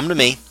them to come to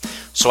me,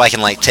 so I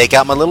can take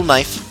out my little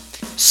knife,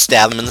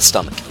 stab him in the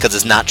stomach, because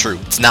it's not true.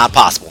 It's not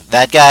possible.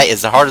 That guy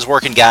is the hardest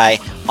working guy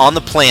on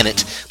the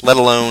planet, let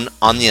alone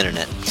on the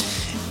internet.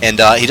 And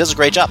he does a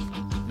great job.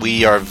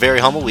 We are very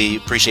humble. We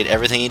appreciate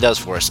everything he does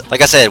for us.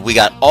 Like I said, we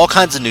got all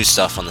kinds of new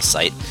stuff on the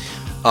site.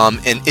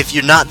 And if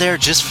you're not there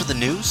just for the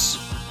news,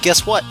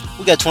 guess what?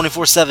 We got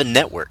 24/7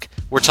 network.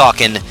 We're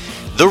talking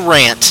The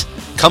Rant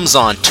comes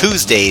on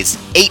Tuesdays,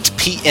 8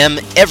 p.m.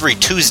 every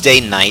Tuesday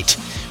night.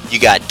 You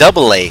got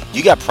Double A,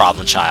 you got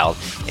Problem Child,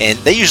 and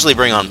they usually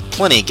bring on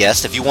plenty of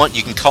guests. If you want,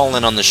 you can call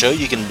in on the show.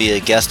 You can be a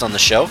guest on the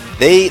show.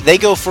 They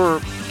go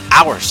for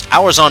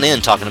hours on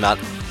end talking about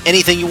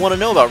anything you want to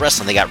know about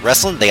wrestling. They got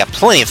wrestling, they got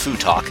plenty of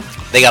food talk.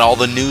 They got all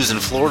the news in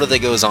Florida that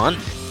goes on.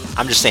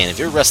 I'm just saying, if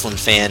you're a wrestling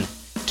fan,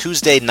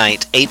 Tuesday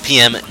night, 8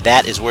 p.m.,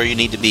 that is where you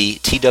need to be,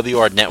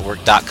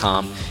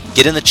 twrnetwork.com.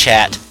 Get in the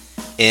chat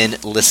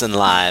and listen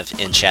live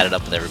and chat it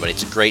up with everybody.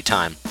 It's a great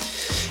time.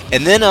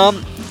 And then,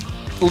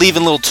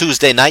 leaving a little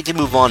Tuesday night to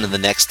move on to the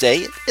next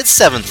day. It's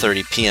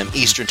 7:30 p.m.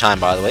 Eastern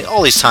time, by the way.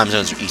 All these time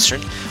zones are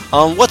Eastern.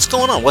 What's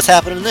going on? What's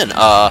happening then?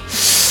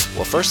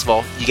 Well, first of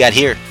all, you got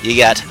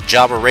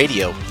Jabba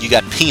Radio. You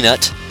got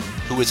Peanut,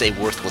 who is a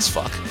worthless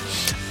fuck.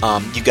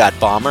 You got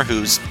Bomber,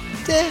 who's,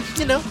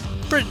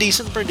 pretty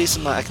decent.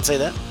 I can say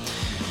that.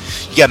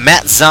 You got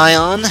Matt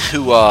Zion,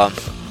 who,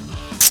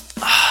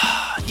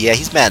 yeah,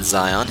 he's Matt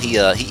Zion. He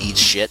eats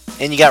shit.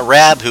 And you got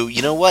Rab, who,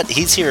 you know what?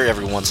 He's here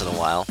every once in a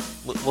while.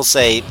 We'll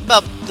say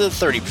about the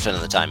 30%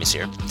 of the time he's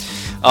here.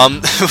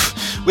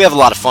 We have a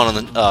lot of fun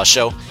on the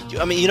show.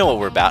 I mean, you know what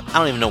we're about. I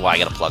don't even know why I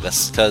gotta plug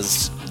us,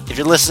 because if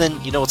you're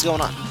listening, you know what's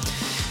going on.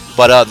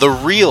 But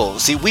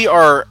we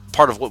are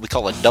part of what we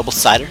call a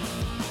double-sider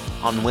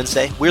on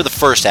Wednesday. We're the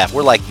first half.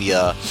 We're like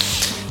the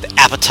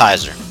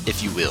appetizer,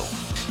 if you will.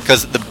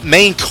 Because the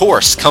main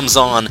course comes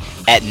on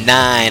at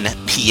 9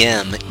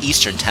 p.m.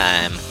 Eastern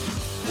Time.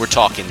 We're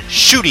talking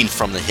Shooting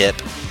from the Hip,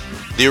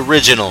 the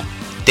original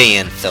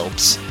Dan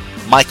Phelps,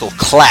 Michael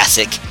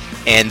Classic,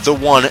 and the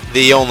one,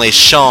 the only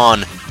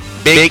Sean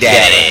Big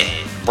Daddy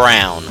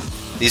Brown.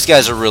 These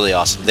guys are really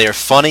awesome. They are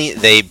funny.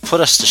 They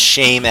put us to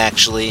shame,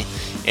 actually,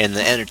 in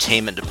the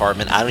entertainment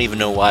department. I don't even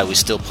know why we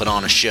still put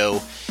on a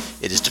show.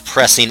 It is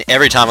depressing.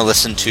 Every time I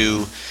listen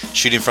to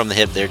Shooting from the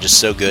Hip, they're just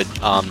so good.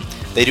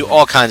 They do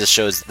all kinds of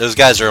shows. Those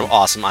guys are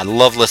awesome. I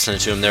love listening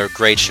to them. They're a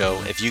great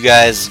show. If you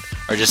guys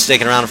are just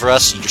sticking around for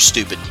us, you're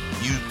stupid.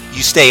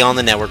 You stay on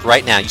the network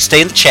right now. You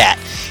stay in the chat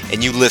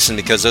and you listen,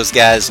 because those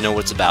guys know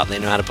what it's about. And they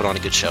know how to put on a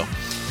good show.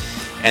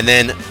 And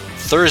then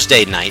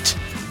Thursday night,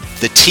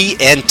 the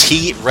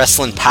TNT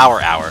Wrestling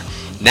Power Hour.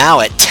 Now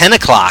at 10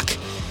 o'clock,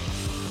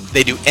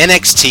 they do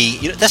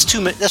NXT.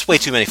 That's way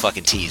too many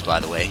fucking T's, by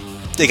the way.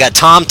 They got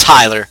Tom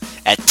Tyler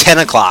at 10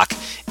 o'clock.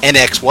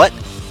 NX what?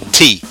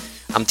 T.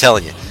 I'm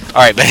telling you.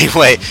 All right, but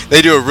anyway,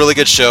 they do a really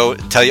good show.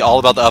 Tell you all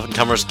about the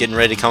up-and-comers getting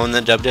ready to come in the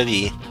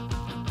WWE.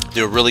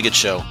 Do a really good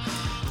show.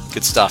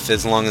 Good stuff,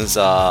 as long as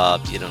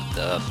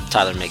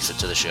Tyler makes it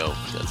to the show,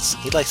 because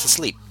he likes to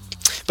sleep.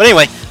 But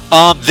anyway,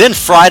 then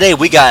Friday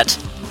we got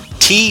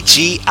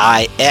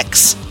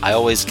TGIX. I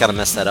always kind of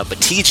mess that up, but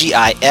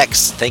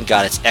TGIX, thank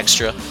God it's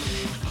extra.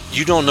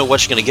 You don't know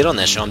what you're going to get on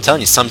that show. I'm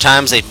telling you,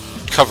 sometimes they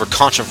cover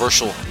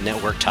controversial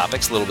network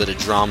topics, a little bit of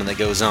drama that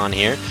goes on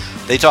here.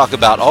 They talk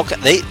about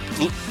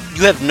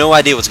you have no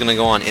idea what's going to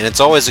go on, and it's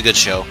always a good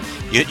show.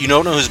 You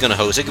don't know who's going to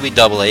host. It could be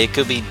Double A, it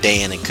could be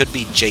Dan, it could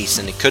be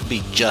Jason, it could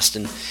be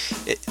Justin.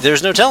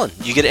 There's no telling.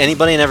 You get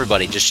anybody and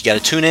everybody. Just you got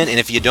to tune in, and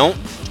if you don't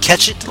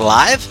catch it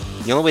live,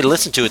 the only way to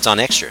listen to it's on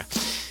Extra.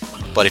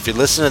 But if you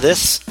listen to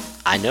this,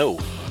 I know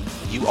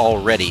you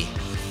already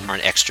are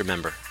an Extra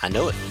member. I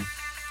know it.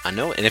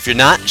 And if you're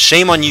not,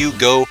 shame on you.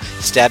 Go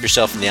stab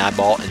yourself in the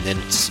eyeball and then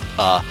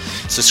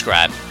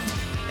subscribe.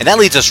 And that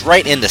leads us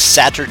right into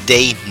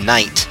Saturday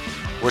night.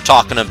 We're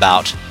talking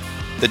about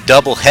the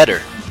double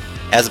header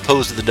as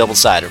opposed to the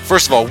double-sider.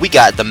 First of all, we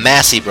got the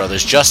Massey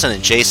brothers, Justin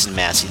and Jason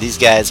Massey. These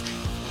guys,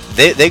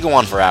 they go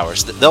on for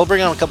hours. They'll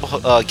bring on a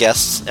couple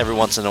guests every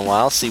once in a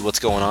while, see what's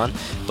going on.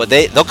 But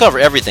they'll cover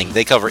everything.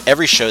 They cover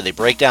every show. They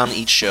break down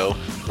each show,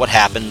 what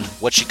happened,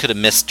 what you could have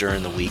missed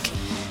during the week.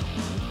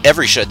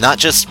 Every show, not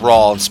just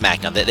Raw and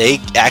SmackDown. They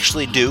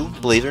actually do,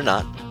 believe it or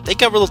not. They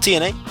cover a little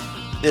TNA.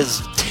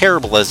 As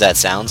terrible as that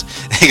sounds,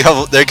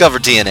 they cover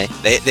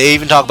TNA. They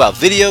even talk about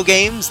video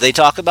games. They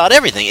talk about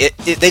everything.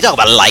 They talk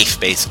about life,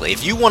 basically.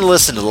 If you want to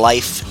listen to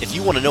life, if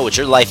you want to know what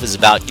your life is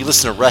about, you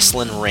listen to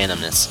Wrestling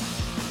Randomness.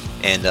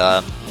 And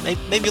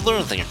maybe you'll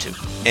learn a thing or two.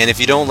 And if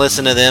you don't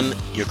listen to them,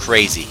 you're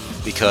crazy.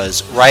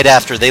 Because right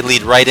after, they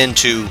lead right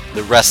into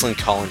the Wrestling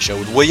Call-In Show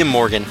with William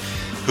Morgan,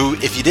 who,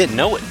 if you didn't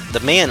know it, the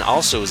man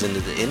also is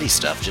into the indie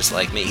stuff, just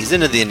like me. He's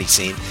into the indie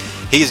scene.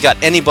 He's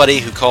got anybody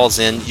who calls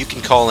in. You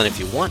can call in if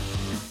you want.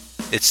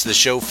 It's the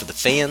show for the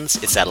fans.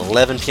 It's at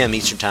 11 p.m.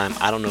 Eastern Time.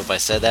 I don't know if I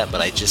said that,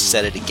 but I just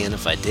said it again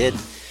if I did.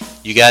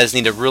 You guys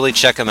need to really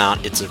check them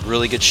out. It's a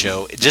really good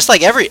show. Just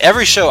like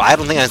every show, I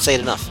don't think I can say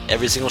it enough.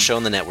 Every single show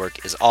on the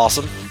network is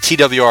awesome.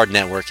 TWR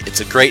Network.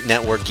 It's a great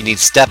network. You need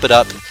to step it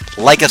up.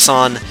 Like us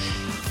on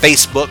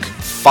Facebook.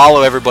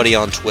 Follow everybody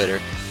on Twitter.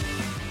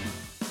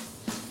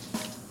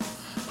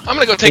 I'm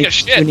gonna go take a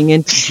Thanks for shit. tuning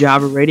in to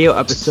Jabba Radio,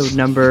 episode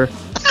number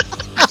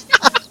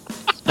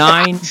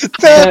 9.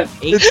 10.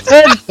 8. It's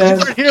 10. You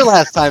weren't here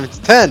last time. It's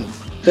 10.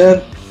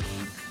 10.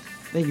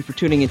 Thank you for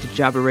tuning in to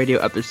Jabba Radio,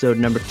 episode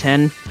number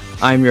 10.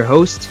 I'm your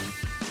host,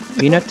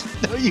 Peanut.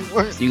 No, you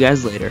weren't. See you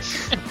guys later.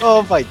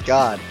 Oh my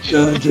god.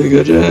 Jabba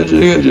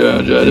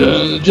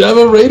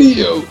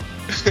Radio.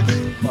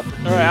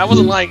 Alright, I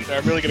wasn't lying there.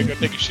 I'm really gonna go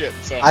take a shit.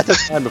 So. I took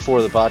time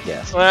before the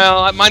podcast.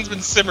 Well, mine's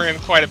been simmering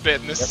quite a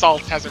bit, and this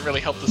salt hasn't really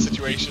helped the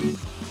situation.